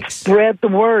 Please Thanks. spread the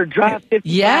word. Drive 55.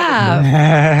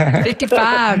 Yeah.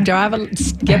 55.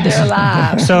 Get there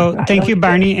alive. So thank you,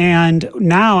 Barney. And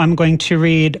now I'm going to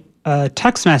read a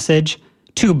text message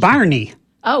to Barney.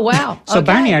 Oh, wow. So Okay.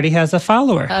 Barney already has a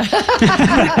follower. He's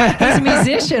a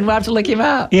musician. We'll have to look him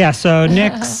up. Yeah, so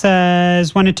Nick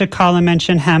says, wanted to call and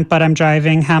mention hemp, but I'm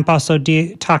driving. Hemp also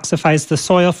detoxifies the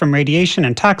soil from radiation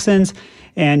and toxins,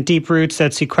 and deep roots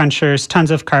that sequesters tons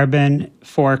of carbon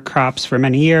for crops for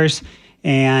many years.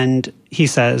 And he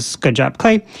says, good job,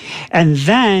 Clay. And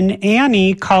then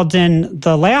Annie called in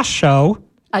the last show.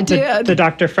 I did. The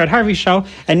Dr. Fred Harvey show.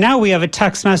 And now we have a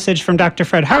text message from Dr.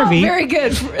 Fred Harvey. Oh, very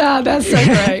good. That's so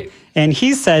great. And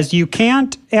he says you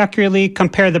can't accurately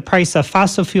compare the price of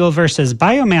fossil fuel versus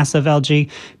biomass of algae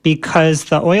because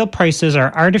the oil prices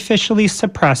are artificially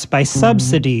suppressed by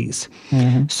subsidies.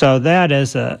 Mm-hmm. So that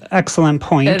is an excellent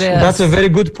point. It is. That's a very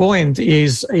good point.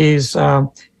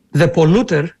 The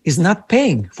polluter is not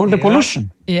paying for the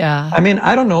pollution. Yeah. I mean,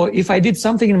 I don't know if I did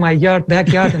something in my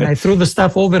backyard, and I threw the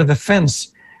stuff over the fence.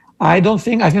 I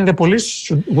think the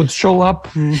police would show up,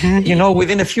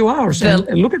 within a few hours. And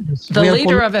look at this. The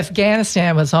leader of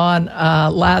Afghanistan was on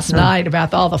last night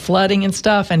about all the flooding and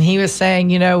stuff, and he was saying,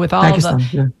 with all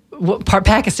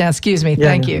Pakistan, excuse me,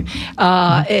 thank you.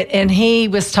 And he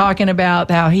was talking about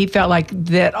how he felt like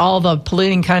that all the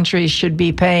polluting countries should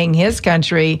be paying his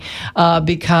country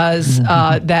because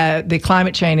that the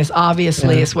climate change is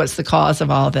obviously is what's the cause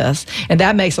of all this. And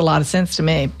that makes a lot of sense to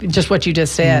me. Just what you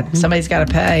just said. Somebody's got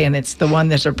to pay, and it's the one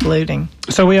that are polluting.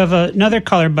 So we have another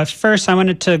caller, but first I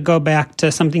wanted to go back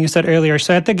to something you said earlier.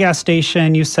 So at the gas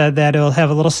station, you said that it'll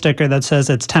have a little sticker that says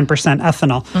it's 10%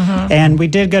 ethanol. And we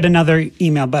did get another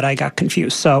email, but I got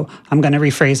confused, so I'm going to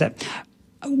rephrase it.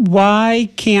 Why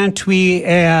can't we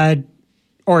add,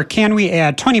 or can we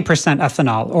add 20%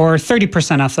 ethanol or 30%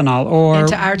 ethanol or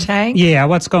into our tank? Yeah,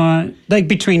 what's going like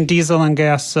between diesel and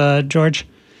gas, George?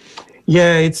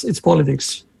 Yeah, it's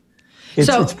politics.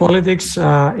 It's politics. They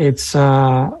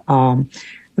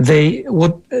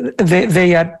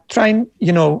are trying.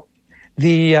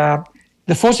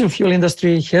 The fossil fuel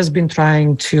industry has been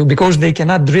trying to, because they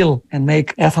cannot drill and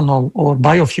make ethanol or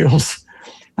biofuels,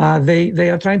 they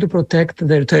are trying to protect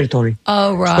their territory.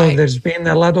 Oh, right. So there's been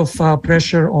a lot of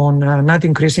pressure on not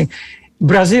increasing.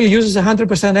 Brazil uses 100%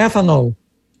 ethanol,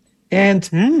 and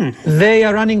they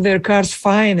are running their cars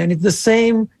fine, and it's the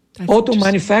same auto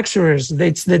manufacturers.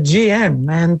 It's the GM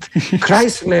and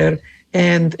Chrysler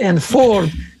and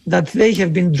Ford that they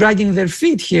have been dragging their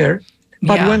feet here.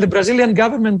 But when the Brazilian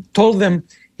government told them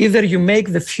either you make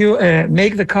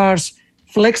the cars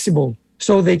flexible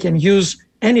so they can use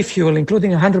any fuel, including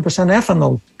 100%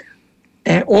 ethanol,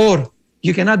 or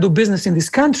you cannot do business in this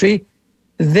country,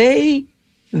 they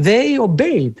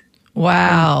obeyed.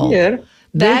 Wow. Here,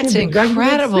 that's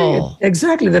incredible.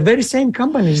 Exactly. The very same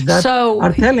companies that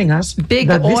are telling us that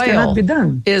this cannot be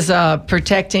done. Is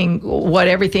protecting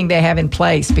everything they have in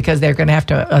place because they're going to have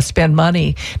to spend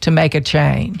money to make a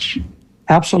change.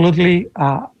 Absolutely.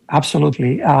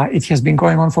 It has been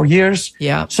going on for years.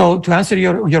 Yeah. So to answer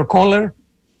your caller,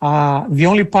 the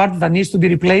only part that needs to be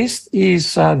replaced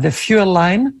is the fuel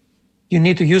line. You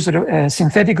need to use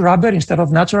synthetic rubber instead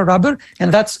of natural rubber,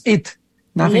 and that's it.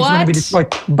 Nothing's going to be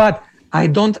destroyed. But I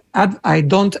don't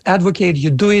advocate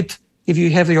you do it if you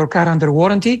have your car under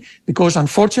warranty, because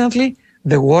unfortunately,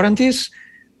 the warranties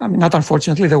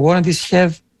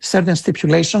have certain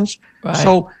stipulations. Right.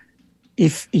 So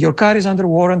if your car is under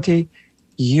warranty,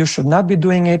 you should not be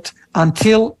doing it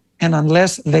until and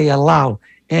unless they allow.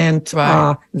 And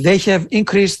they have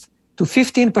increased to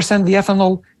 15% the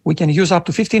ethanol. We can use up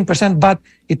to 15%, but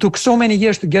it took so many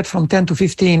years to get from 10 to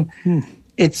 15.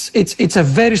 It's a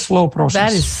very slow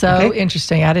process. That is so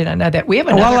interesting. I didn't know that. We have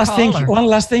another caller. One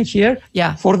last thing here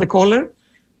for the caller.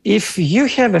 If you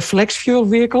have a flex fuel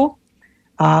vehicle,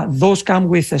 those come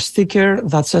with a sticker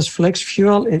that says flex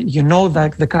fuel. You know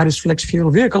that the car is flex fuel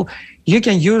vehicle. You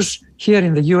can use here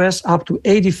in the U.S. up to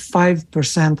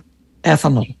 85%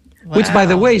 ethanol, which, by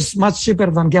the way, is much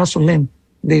cheaper than gasoline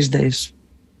these days.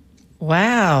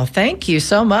 Wow. Thank you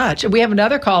so much. We have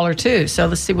another caller, too. So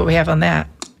let's see what we have on that.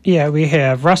 Yeah, we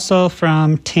have Russell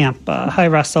from Tampa. Hi,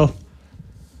 Russell.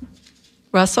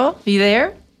 Russell, you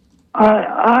there?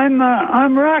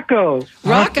 I'm Rocco.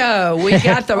 Rocco, we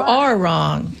got the R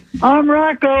wrong. I'm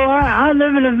Rocco. I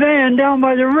live in a van down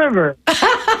by the river. And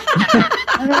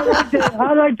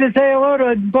I like to say hello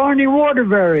to Barney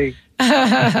Waterbury.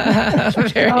 Very good.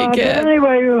 But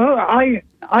anyway,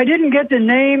 I didn't get the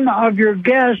name of your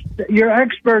guest, your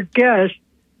expert guest,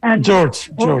 and George.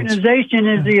 organization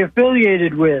is he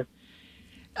affiliated with?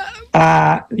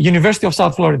 University of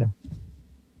South Florida.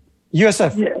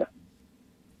 USF. Yeah.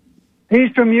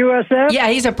 He's from USF? Yeah,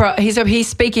 he's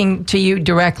speaking to you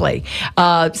directly.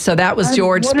 So that was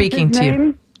George speaking to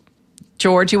you.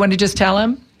 George, you want to just tell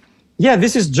him? Yeah,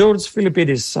 this is George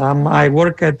Philippidis. I'm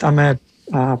a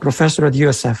professor at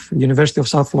USF, University of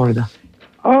South Florida.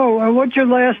 Oh, what's your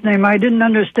last name? I didn't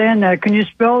understand that. Can you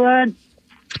spell that?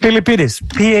 Philippidis,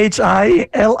 Philippidis.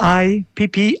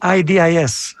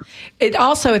 It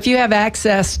also, if you have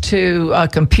access to a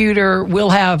computer,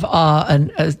 we'll have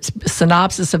a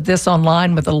synopsis of this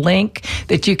online with a link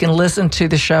that you can listen to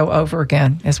the show over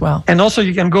again as well. And also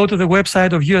you can go to the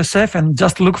website of USF and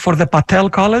just look for the Patel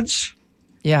College.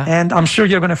 Yeah. And I'm sure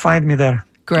you're going to find me there.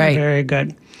 Great. Very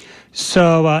good.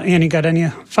 So, Annie, got any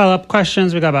follow-up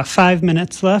questions? We got about 5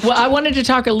 minutes left. Well, I wanted to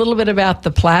talk a little bit about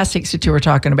the plastics that you were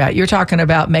talking about. You're talking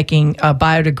about making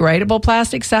biodegradable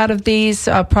plastics out of these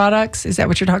products. Is that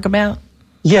what you're talking about?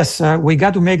 Yes, we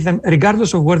got to make them,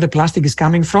 regardless of where the plastic is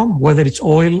coming from, whether it's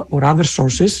oil or other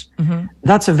sources. Mm-hmm.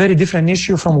 That's a very different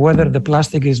issue from whether the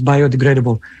plastic is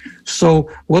biodegradable. So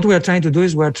what we are trying to do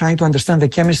is we're trying to understand the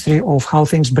chemistry of how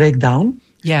things break down.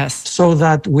 Yes. So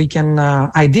that we can,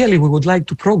 ideally, we would like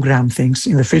to program things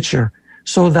in the future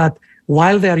so that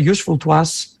while they are useful to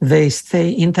us, they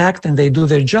stay intact and they do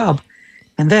their job.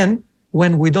 And then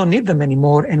when we don't need them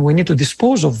anymore and we need to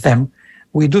dispose of them,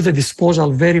 we do the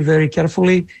disposal very, very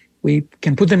carefully. We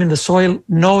can put them in the soil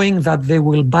knowing that they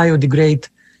will biodegrade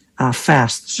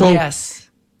fast. So yes.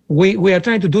 We are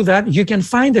trying to do that. You can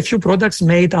find a few products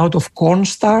made out of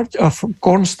cornstarch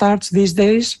these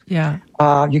days. Yeah.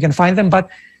 You can find them, but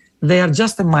they are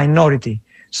just a minority.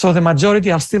 So the majority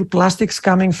are still plastics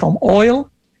coming from oil.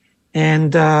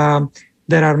 And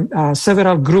there are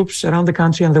several groups around the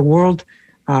country and the world,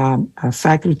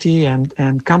 faculty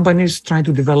and companies trying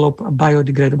to develop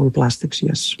biodegradable plastics,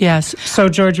 yes. Yes. So,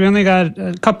 George, we only got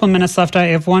a couple of minutes left. I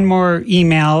have one more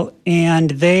email,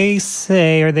 and they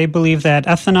say, or they believe that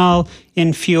ethanol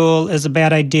in fuel is a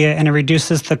bad idea and it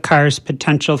reduces the car's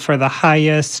potential for the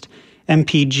highest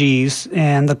MPGs,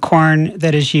 and the corn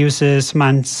that is used is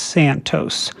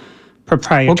Monsanto's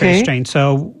proprietary strain.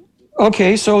 So,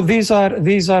 so these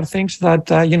are things that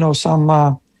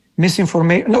some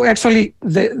misinformation. No, actually,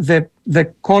 the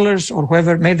callers or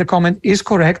whoever made the comment is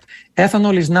correct.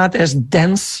 Ethanol is not as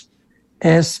dense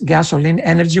as gasoline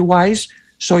energy-wise,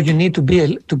 so you need to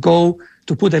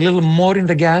put a little more in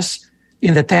the gas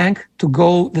in the tank to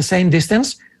go the same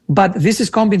distance. But this is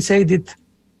compensated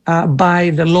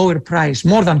by the lower price,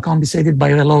 more than compensated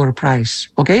by the lower price.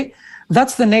 Okay,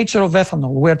 that's the nature of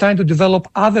ethanol. We're trying to develop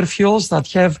other fuels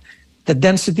that have the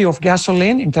density of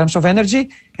gasoline in terms of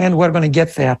energy, and we're going to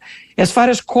get there. As far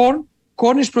as corn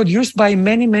is produced by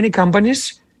many, many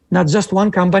companies, not just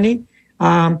one company.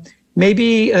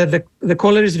 Maybe the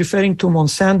caller is referring to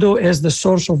Monsanto as the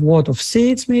source of what? Of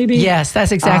seeds, maybe? Yes,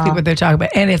 that's exactly what they're talking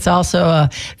about. And it's also a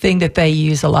thing that they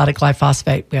use a lot of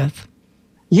glyphosate with.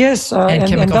 Yes, and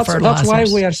chemical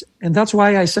fertilizers. That's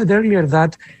why I said earlier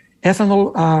that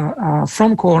ethanol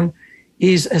from corn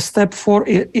is a step for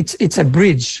it's a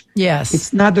bridge. Yes.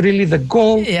 It's not really the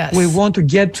goal. Yes. We want to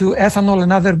get to ethanol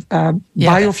and other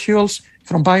biofuels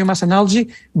from biomass and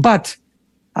algae, but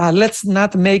let's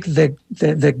not make the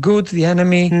good the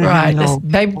enemy. Right.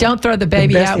 Don't throw the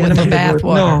baby out with the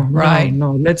bathwater. Right.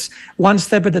 No. Let's one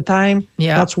step at a time.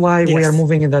 Yeah. That's why we are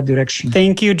moving in that direction.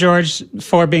 Thank you, George,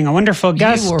 for being a wonderful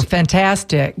guest. You were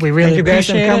fantastic. We really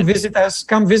appreciate it.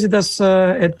 Come visit us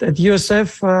at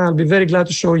USF. I'll be very glad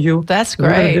to show you. That's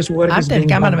great. I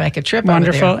think I'm going to make a trip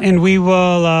Wonderful. over there. And we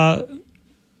will,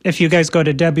 if you guys go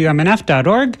to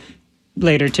WMNF.org,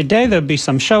 later today, there'll be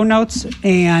some show notes.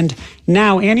 And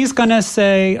now Annie's going to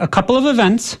say a couple of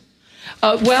events.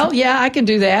 Well, yeah, I can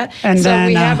do that. And so then,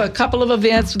 we have a couple of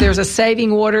events. There's a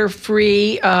Saving Water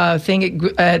free thing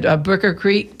at Brooker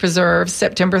Creek Preserve,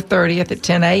 September 30th at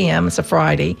 10 a.m. It's a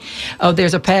Friday.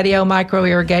 There's a patio micro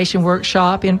irrigation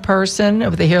workshop in person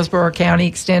with the Hillsborough County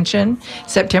Extension,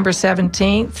 September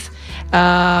 17th.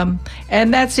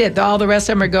 And that's it. All the rest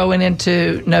of them are going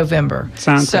into November.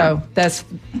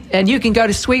 And you can go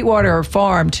to Sweetwater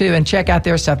Farm too and check out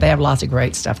their stuff. They have lots of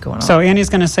great stuff going on. So Annie's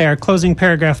going to say our closing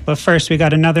paragraph, but first we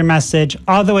got another message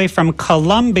all the way from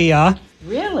Columbia.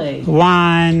 Really?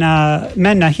 Juan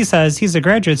Medna, he says he's a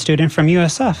graduate student from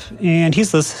USF, and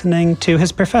he's listening to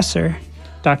his professor,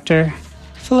 Dr.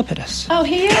 Philippidis. Oh,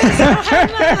 he is? How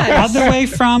nice. All the way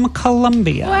from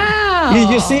Columbia. Wow.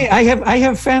 You see, I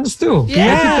have fans too.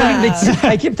 Yeah.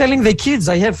 I keep telling the kids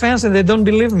I have fans and they don't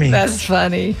believe me. That's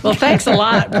funny. Well, thanks a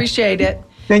lot. Appreciate it.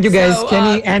 Thank you, guys.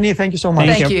 Kenny, Annie, thank you so much.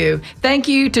 Thank you. Thank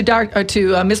you to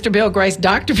Mr. Bill Grace,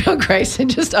 Dr. Bill Grace, and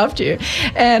just upped you.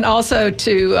 And also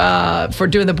for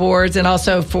doing the boards, and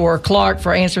also for Clark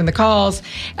for answering the calls.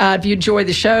 If you enjoy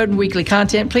the show and weekly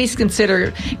content, please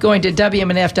consider going to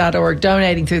WMNF.org,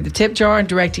 donating through the tip jar, and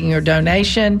directing your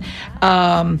donation.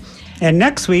 And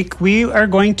next week, we are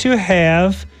going to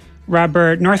have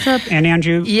Robert Northrup and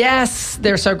Andrew. Yes,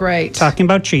 they're so great. Talking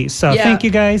about cheese. So thank you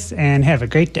guys and have a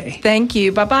great day. Thank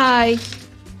you. Bye-bye.